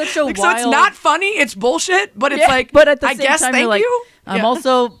 It's such a wild. So it's not funny. It's bullshit, but it's like, but at the I same guess time, thank like, you. I'm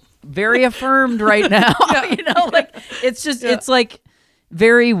also very affirmed right now. Like it's just it's like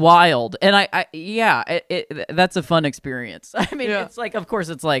very wild, and that's a fun experience. I mean, it's like, of course,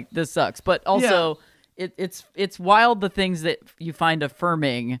 it's like this sucks, but also. It's wild the things that you find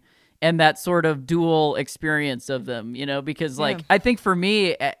affirming and that sort of dual experience of them, because like I think for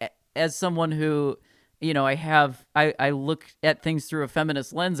me as someone who, I look at things through a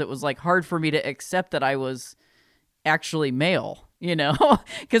feminist lens, it was like hard for me to accept that I was actually male,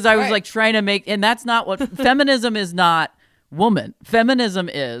 because I was like trying to make, and that's not what feminism is. Not woman. Feminism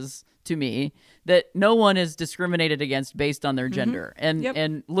is, to me, that no one is discriminated against based on their gender,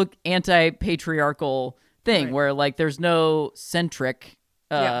 and look, anti-patriarchal thing where like there's no centric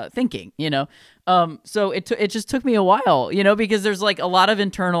thinking, so it just took me a while, because there's like a lot of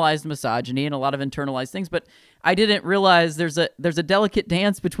internalized misogyny and a lot of internalized things, but I didn't realize there's a delicate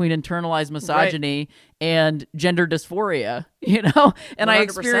dance between internalized misogyny and gender dysphoria, and 100%. I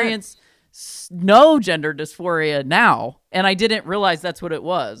experience no gender dysphoria now, and I didn't realize that's what it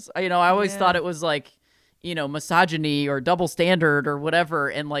was. I always thought it was like, misogyny or double standard or whatever,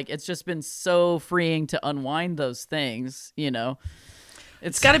 and like it's just been so freeing to unwind those things.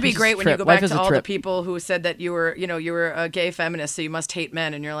 It's got to be great when you go back to all trip. the people who said that you were a gay feminist, so you must hate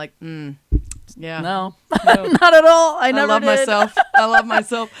men, and you're like, Yeah. No, No. not at all. I never love did. myself. I love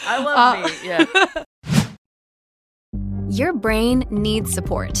myself. I love me. Yeah. Your brain needs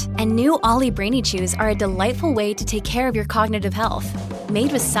support, and new Ollie Brainy Chews are a delightful way to take care of your cognitive health.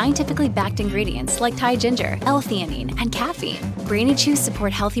 Made with scientifically backed ingredients like Thai ginger, L-theanine, and caffeine, Brainy Chews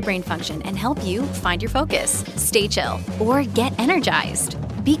support healthy brain function and help you find your focus, stay chill, or get energized.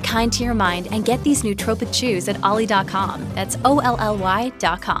 Be kind to your mind and get these nootropic chews at ollie.com. That's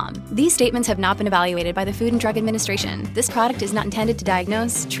OLLY.com. These statements have not been evaluated by the Food and Drug Administration. This product is not intended to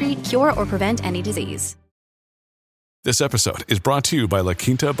diagnose, treat, cure, or prevent any disease. This episode is brought to you by La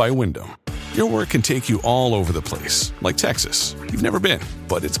Quinta by Wyndham. Your work can take you all over the place, like Texas. You've never been,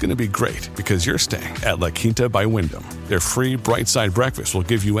 but it's going to be great because you're staying at La Quinta by Wyndham. Their free Bright Side breakfast will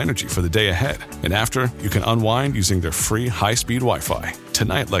give you energy for the day ahead. And after, you can unwind using their free high-speed Wi-Fi.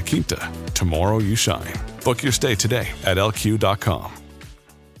 Tonight, La Quinta. Tomorrow, you shine. Book your stay today at LQ.com.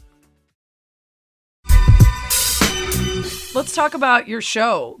 Let's talk about your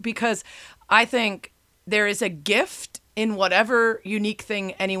show, because I think there is a gift in whatever unique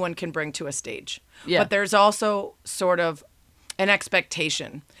thing anyone can bring to a stage. Yeah. But there's also sort of an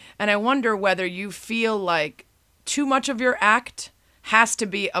expectation. And I wonder whether you feel like too much of your act has to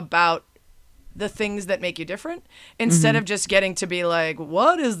be about the things that make you different instead of just getting to be like,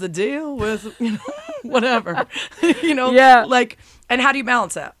 what is the deal with, whatever, Yeah. like, and how do you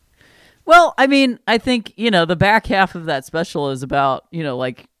balance that? Well, I mean, I think, the back half of that special is about,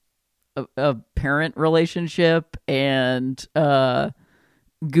 like a parent relationship and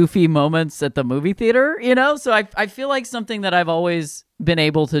goofy moments at the movie theater, So I feel like something that I've always been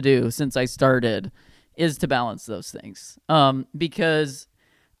able to do since I started is to balance those things. Because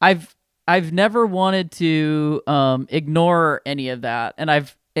I've never wanted to ignore any of that,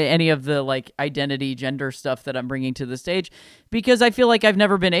 and any of the like identity, gender stuff that I'm bringing to the stage, because I feel like I've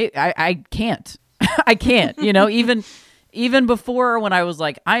never been I can't. I can't, even before, when I was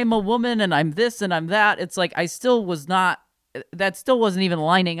like, I'm a woman and I'm this and I'm that, it's like I still was not, that still wasn't even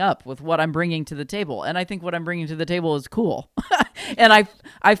lining up with what I'm bringing to the table. And I think what I'm bringing to the table is cool. And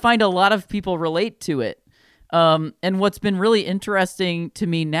I find a lot of people relate to it. And what's been really interesting to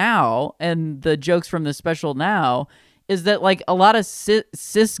me now, and the jokes from the special now, is that like a lot of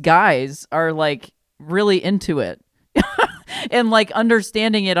cis guys are like really into it and like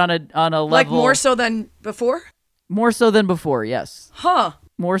understanding it on a level. Like more so than before? More so than before, yes. Huh.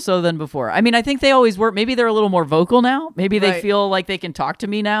 More so than before. I mean, I think they always were. Maybe they're a little more vocal now. Maybe they Right. feel like they can talk to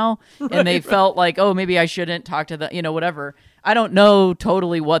me now, and they felt like, oh, maybe I shouldn't talk to them, whatever. I don't know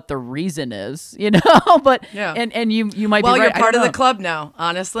totally what the reason is, but Yeah. and you might Well, be right. you're part I of don't the know. club now,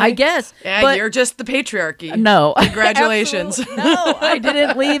 honestly. I guess. Yeah, but you're just the patriarchy. no. Congratulations. Absolutely. No, I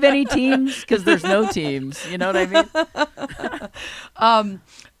didn't leave any teams because there's no teams. You know what I mean?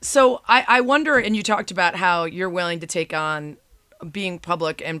 So I wonder, and you talked about how you're willing to take on being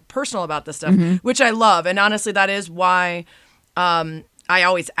public and personal about this stuff, which I love. And honestly, that is why I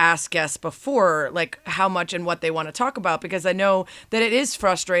always ask guests before, like, how much and what they want to talk about, because I know that it is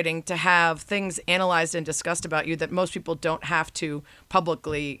frustrating to have things analyzed and discussed about you that most people don't have to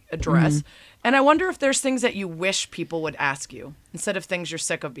publicly address. And I wonder if there's things that you wish people would ask you instead of things you're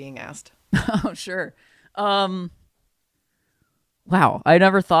sick of being asked. Oh, sure. Wow, I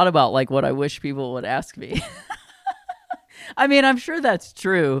never thought about like what I wish people would ask me. I mean, I'm sure that's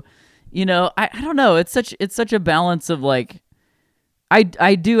true. I don't know. It's such a balance of like,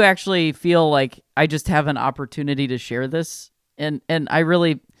 I do actually feel like I just have an opportunity to share this, and I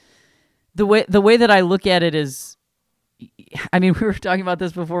really, the way that I look at it is, I mean, we were talking about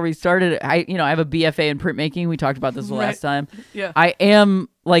this before we started. I have a BFA in printmaking. We talked about this the last time. Yeah. I am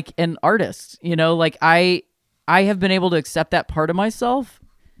like an artist, like I have been able to accept that part of myself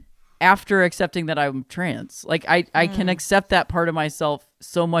after accepting that I'm trans. Like I can accept that part of myself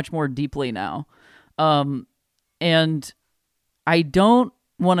so much more deeply now. And I don't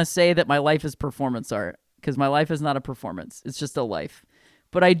want to say that my life is performance art, because my life is not a performance. It's just a life.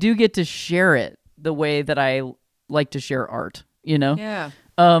 But I do get to share it the way that I like to share art, Yeah.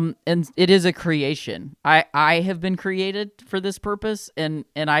 And it is a creation. I have been created for this purpose, and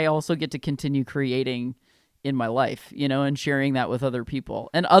I also get to continue creating in my life, and sharing that with other people.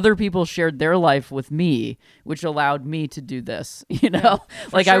 And other people shared their life with me, which allowed me to do this,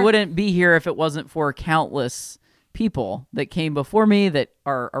 like I sure. wouldn't be here if it wasn't for countless people that came before me that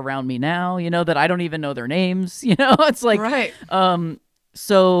are around me now, that I don't even know their names, it's like, Right.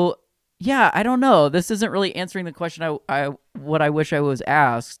 So yeah, I don't know. This isn't really answering the question what I wish I was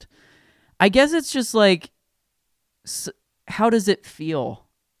asked. I guess it's just like, how does it feel?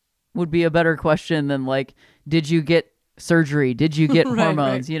 Would be a better question than like, did you get surgery? Did you get Right,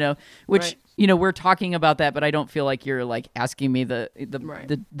 hormones? right. Which Right. we're talking about that, but I don't feel like you're like asking me the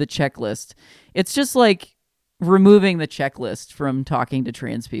checklist. It's just like removing the checklist from talking to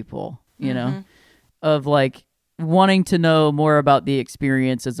trans people, of like wanting to know more about the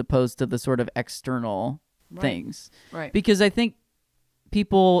experience as opposed to the sort of external things. Right. Because I think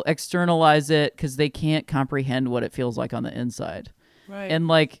people externalize it because they can't comprehend what it feels like on the inside. Right. And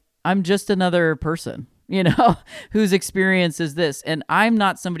like, I'm just another person, whose experience is this. And I'm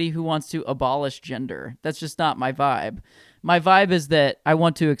not somebody who wants to abolish gender. That's just not my vibe. My vibe is that I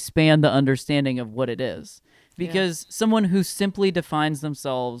want to expand the understanding of what it is. Because someone who simply defines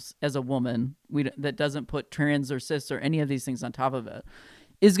themselves as a woman, that doesn't put trans or cis or any of these things on top of it,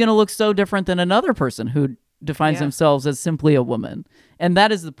 is going to look so different than another person who defines themselves as simply a woman. And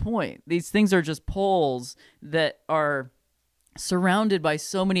that is the point. These things are just poles that are surrounded by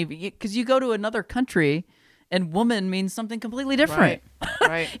so many, because you go to another country and woman means something completely different.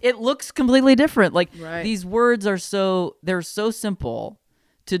 Right. It looks completely different. Like Right. these words they're so simple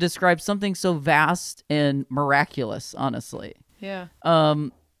to describe something so vast and miraculous, honestly. Yeah.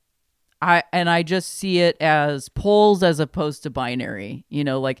 I just see it as poles as opposed to binary.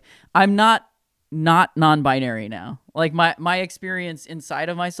 Like I'm not non-binary now. Like my experience inside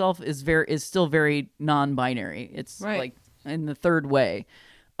of myself is still very non-binary. It's like in the third way.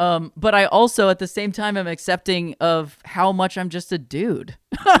 But I also at the same time am accepting of how much I'm just a dude.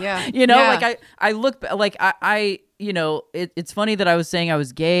 Yeah. Like I look like it's funny that I was saying I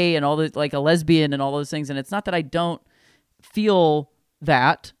was gay and all the like a lesbian and all those things, and it's not that I don't feel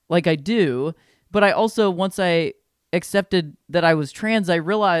that, like I do, but I also, once I accepted that I was trans, I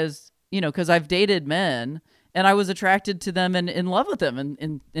realized, because I've dated men and I was attracted to them and in love with them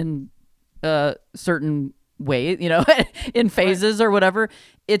in certain way, in phases or whatever.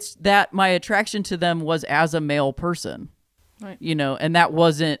 It's that my attraction to them was as a male person, right. And that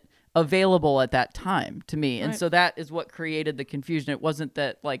wasn't available at that time to me. And Right. so that is what created the confusion. It wasn't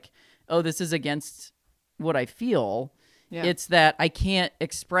that like, oh, this is against what I feel. Yeah. It's that I can't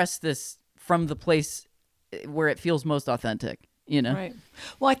express this from the place where it feels most authentic, Right.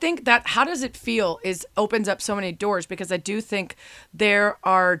 Well, I think that how does it feel opens up so many doors, because I do think there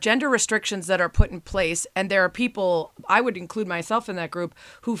are gender restrictions that are put in place, and there are people, I would include myself in that group,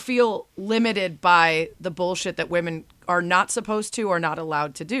 who feel limited by the bullshit that women are not supposed to or not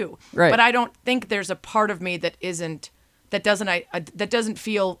allowed to do. Right. But I don't think there's a part of me that doesn't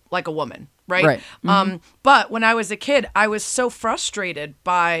feel like a woman. Right. Right. Mm-hmm. But when I was a kid, I was so frustrated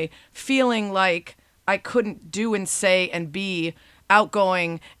by feeling like I couldn't do and say and be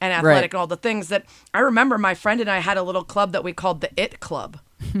outgoing and athletic Right. and all the things that I remember. My friend and I had a little club that we called the It Club.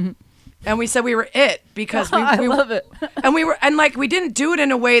 And we said we were it because I love it. and we didn't do it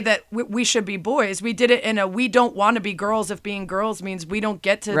in a way that we should be boys. We did it in a, we don't want to be girls if being girls means we don't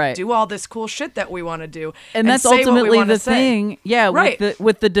get to Right. do all this cool shit that we want to do. And that's say what we ultimately wanna the say. thing. Yeah. Right.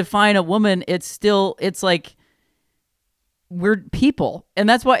 With the define a woman, it's like we're people. And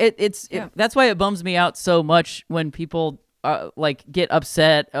that's why that's why it bums me out so much when people like get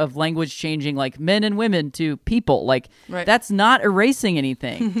upset of language changing like men and women to people. Like Right. that's not erasing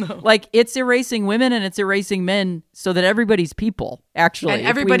anything. Like it's erasing women and it's erasing men so that everybody's people, actually. And If we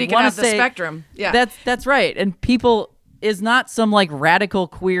everybody can wanna have the say- spectrum. Yeah. That's right. And people is not some like radical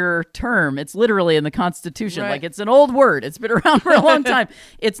queer term. It's literally in the Constitution. Right. Like it's an old word. It's been around for a long time.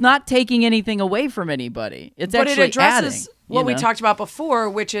 It's not taking anything away from anybody. It's But actually it addresses adding, what we know? talked about before,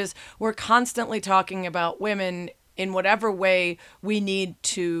 which is we're constantly talking about women in whatever way we need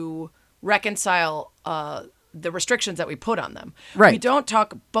to reconcile the restrictions that we put on them. Right. We don't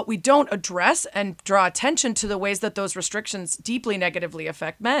talk, but we don't address and draw attention to the ways that those restrictions deeply negatively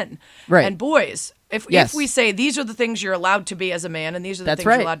affect men Right. and boys. If we say these are the things you're allowed to be as a man and these are the That's things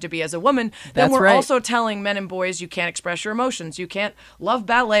right. you're allowed to be as a woman, then That's we're right. also telling men and boys you can't express your emotions, you can't love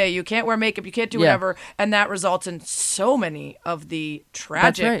ballet, you can't wear makeup, you can't do Yeah. whatever, and that results in so many of the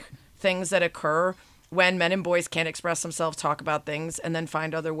tragic right. things that occur when men and boys can't express themselves, talk about things, and then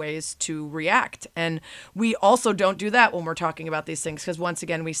find other ways to react. And we also don't do that when we're talking about these things, because once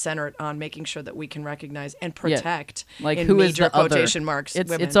again, we center it on making sure that we can recognize and protect, like in who is major the other? quotation marks,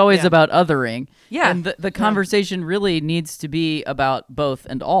 women. It's always Yeah. about othering. Yeah. And the conversation really needs to be about both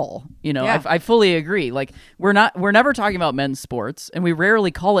and all. Yeah. I fully agree. Like we're never talking about men's sports, and we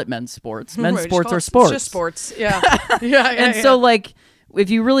rarely call it men's sports. Men's Right, sports are it's sports. just sports. Yeah. yeah. And so like if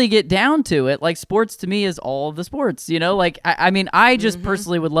you really get down to it, like sports to me is all of the sports, like, I mean, I just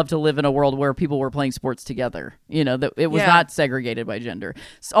personally would love to live in a world where people were playing sports together, that it was not segregated by gender.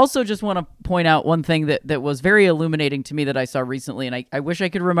 Also just want to point out one thing that was very illuminating to me that I saw recently. And I wish I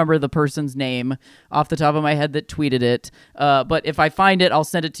could remember the person's name off the top of my head that tweeted it. But if I find it, I'll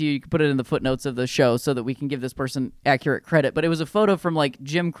send it to you. You can put it in the footnotes of the show so that we can give this person accurate credit. But it was a photo from like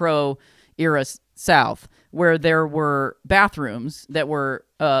Jim Crow era South, where there were bathrooms that were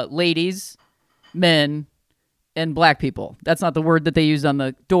ladies, men, and black people. That's not the word that they used on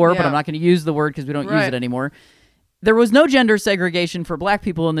the door, but I'm not going to use the word because we don't use it anymore. There was no gender segregation for black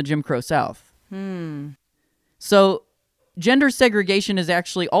people in the Jim Crow South. So gender segregation is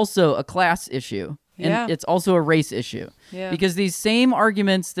actually also a class issue. And it's also a race issue. Because these same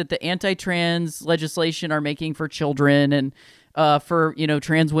arguments that the anti-trans legislation are making for children and for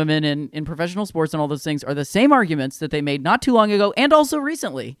trans women in professional sports and all those things are the same arguments that they made not too long ago and also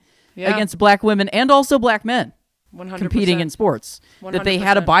recently against black women and also black men 100%. Competing in sports. 100%. That they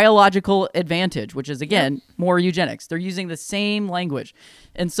had a biological advantage, which is again more eugenics. They're using the same language,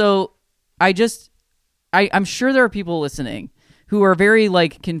 and so I'm sure there are people listening who are very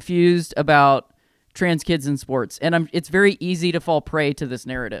like confused about trans kids in sports, and it's very easy to fall prey to this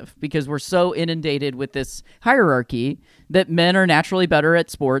narrative because we're so inundated with this hierarchy that men are naturally better at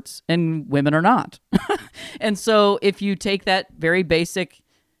sports and women are not. And so if you take that very basic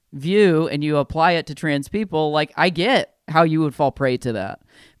view and you apply it to trans people, like I get how you would fall prey to that,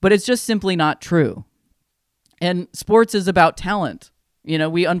 but it's just simply not true. And sports is about talent.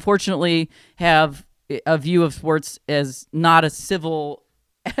 We unfortunately have a view of sports as not a civil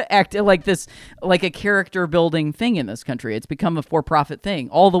act, like this, like a character building thing in this country. It's become a for-profit thing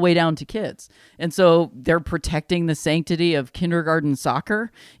all the way down to kids. And so they're protecting the sanctity of kindergarten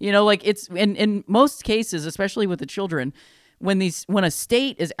soccer. Like it's in most cases, especially with the children, when a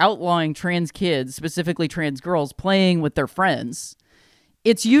state is outlawing trans kids, specifically trans girls, playing with their friends,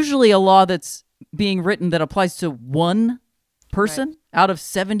 it's usually a law that's being written that applies to one person out of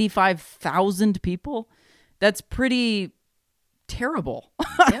 75,000 people. That's pretty terrible.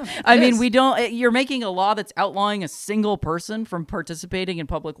 I mean, you're making a law that's outlawing a single person from participating in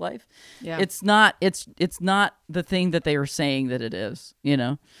public life. It's not the thing that they are saying that it is,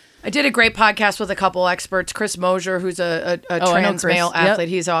 I did a great podcast with a couple experts, Chris Mosier, who's a trans male athlete.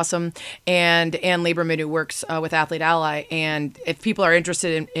 He's awesome. And Ann Lieberman, who works with Athlete Ally. And if people are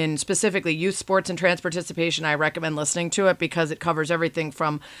interested in specifically youth sports and trans participation, I recommend listening to it because it covers everything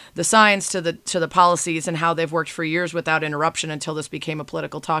from the science to the policies and how they've worked for years without interruption until this became a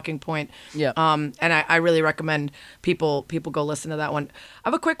political talking point. And I really recommend people go listen to that one. I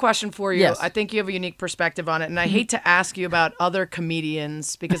have a quick question for you. Yes. I think you have a unique perspective on it. And I hate to ask you about other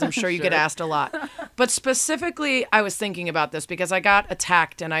comedians because I'm sure you get asked a lot. But specifically, I was thinking about this because I got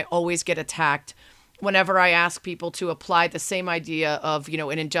attacked, and I always get attacked whenever I ask people to apply the same idea of,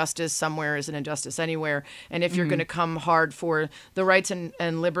 an injustice somewhere is an injustice anywhere. And if you're going to come hard for the rights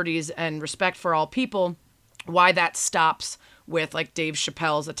and liberties and respect for all people, why that stops with like Dave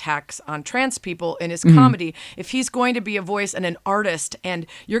Chappelle's attacks on trans people in his comedy. If he's going to be a voice and an artist, and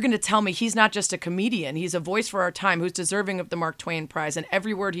you're going to tell me he's not just a comedian, he's a voice for our time who's deserving of the Mark Twain Prize, and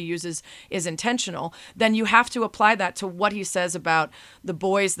every word he uses is intentional, then you have to apply that to what he says about the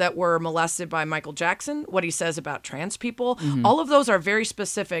boys that were molested by Michael Jackson, what he says about trans people. All of those are very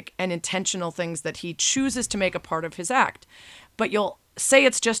specific and intentional things that he chooses to make a part of his act. But you'll say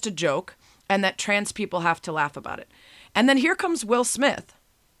it's just a joke and that trans people have to laugh about it. And then here comes Will Smith.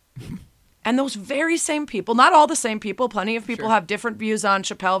 And those very same people, not all the same people, plenty of people have different views on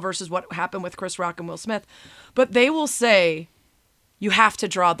Chappelle versus what happened with Chris Rock and Will Smith, but they will say, you have to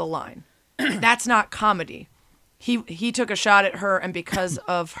draw the line. That's not comedy. He took a shot at her, and because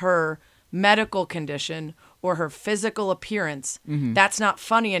of her medical condition or her physical appearance, that's not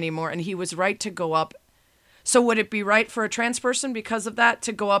funny anymore, and he was right to go up. So would it be right for a trans person because of that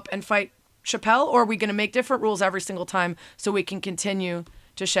to go up and fight Chappelle, or are we going to make different rules every single time so we can continue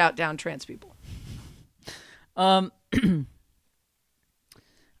to shout down trans people? I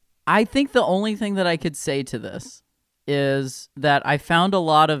think the only thing that I could say to this is that I found a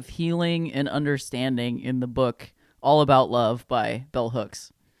lot of healing and understanding in the book All About Love by Bell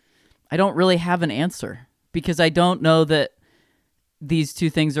Hooks. I don't really have an answer because I don't know that these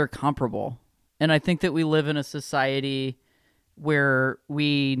two things are comparable. And I think that we live in a society where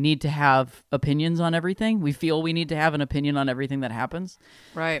we need to have opinions on everything. We feel we need to have an opinion on everything that happens.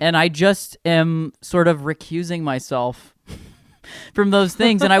 Right. And I just am sort of recusing myself from those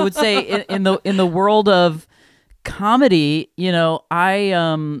things. And I would say in the world of comedy,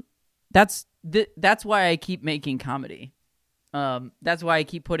 that's why I keep making comedy. That's why I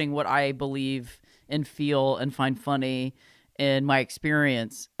keep putting what I believe and feel and find funny and my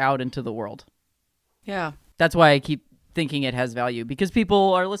experience out into the world. Yeah. That's why I keep thinking it has value, because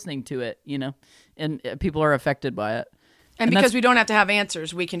people are listening to it, and people are affected by it. And because we don't have to have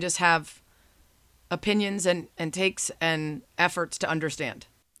answers, we can just have opinions and takes and efforts to understand.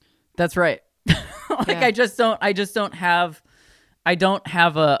 That's right. I don't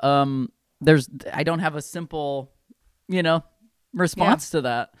have a simple, response to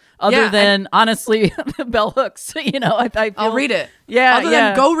that. Other than honestly, bell hooks. I feel, I'll read it. Yeah. Other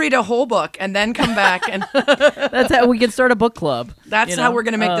than go read a whole book and then come back and. That's how we can start a book club. That's how we're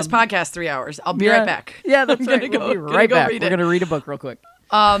gonna make this podcast 3 hours. I'll be right back. Yeah, that's right. We'll be right back. We're gonna read a book real quick.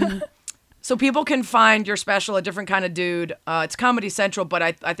 So people can find your special, A Different Kind of Dude. It's Comedy Central, but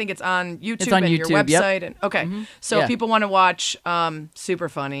I think it's on YouTube It's on and YouTube, your website. yep. And so if people want to watch, super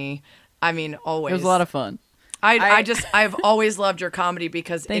funny. I mean, always. It was a lot of fun. I've always loved your comedy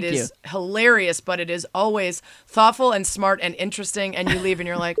because it is hilarious, but it is always thoughtful and smart and interesting. And you leave and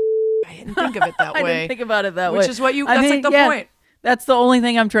you're like, I didn't think of it that way. I didn't think about it that way. Which is what that's like the point. That's the only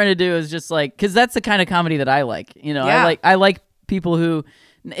thing I'm trying to do is just like, because that's the kind of comedy that I like. I like people who,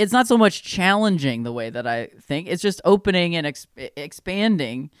 it's not so much challenging the way that I think. It's just opening and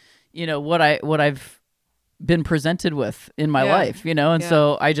expanding, what I've been presented with in my life, and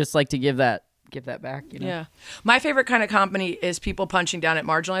so I just like to give that back. Yeah. My favorite kind of comedy is people punching down at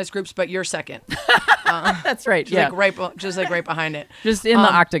marginalized groups, but you're second. That's right. Just right behind it. Just in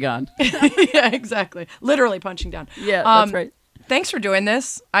the octagon. Yeah, exactly. Literally punching down. Yeah, that's right. Thanks for doing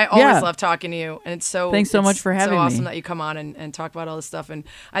this. I always love talking to you, and thanks so much for having me. It's so awesome that you come on and talk about all this stuff, and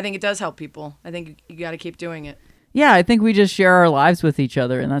I think it does help people. I think you got to keep doing it. Yeah, I think we just share our lives with each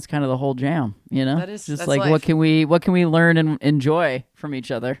other, and that's kind of the whole jam, That's like life. what can we learn and enjoy from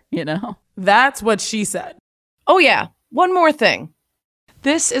each other, That's what she said. Oh yeah, one more thing.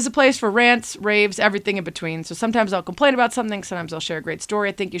 This is a place for rants, raves, everything in between. So sometimes I'll complain about something, sometimes I'll share a great story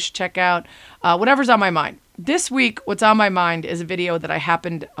I think you should check out. Whatever's on my mind. This week, what's on my mind is a video that I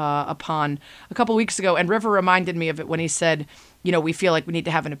happened upon a couple weeks ago, and River reminded me of it when he said, we feel like we need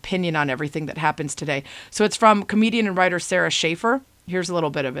to have an opinion on everything that happens today. So it's from comedian and writer Sarah Schaefer. Here's a little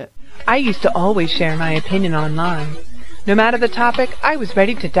bit of it. I used to always share my opinion online. No matter the topic, I was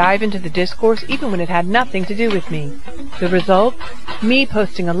ready to dive into the discourse even when it had nothing to do with me. The result? Me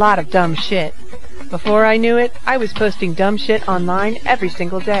posting a lot of dumb shit. Before I knew it, I was posting dumb shit online every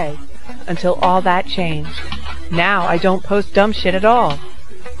single day. Until all that changed. Now I don't post dumb shit at all.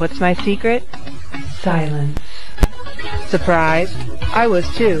 What's my secret? Silence. Surprise! I was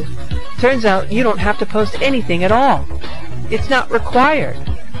too. Turns out you don't have to post anything at all. It's not required.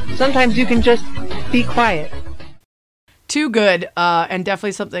 Sometimes you can just be quiet. Too good, and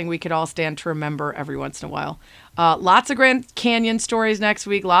definitely something we could all stand to remember every once in a while. Lots of Grand Canyon stories next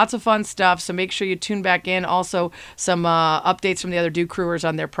week, lots of fun stuff, so make sure you tune back in. Also, some updates from the other Dude Crewers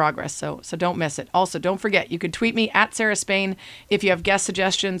on their progress, so don't miss it. Also, don't forget, you can tweet me at Sarah Spain if you have guest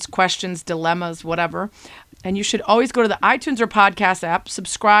suggestions, questions, dilemmas, whatever. And you should always go to the iTunes or podcast app,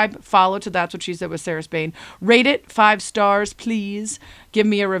 subscribe, follow to That's What She Said with Sarah Spain. Rate it 5 stars, please. Give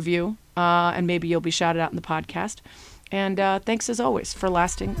me a review, and maybe you'll be shouted out in the podcast. And thanks as always for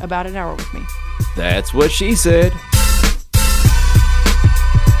lasting about an hour with me. That's What She Said.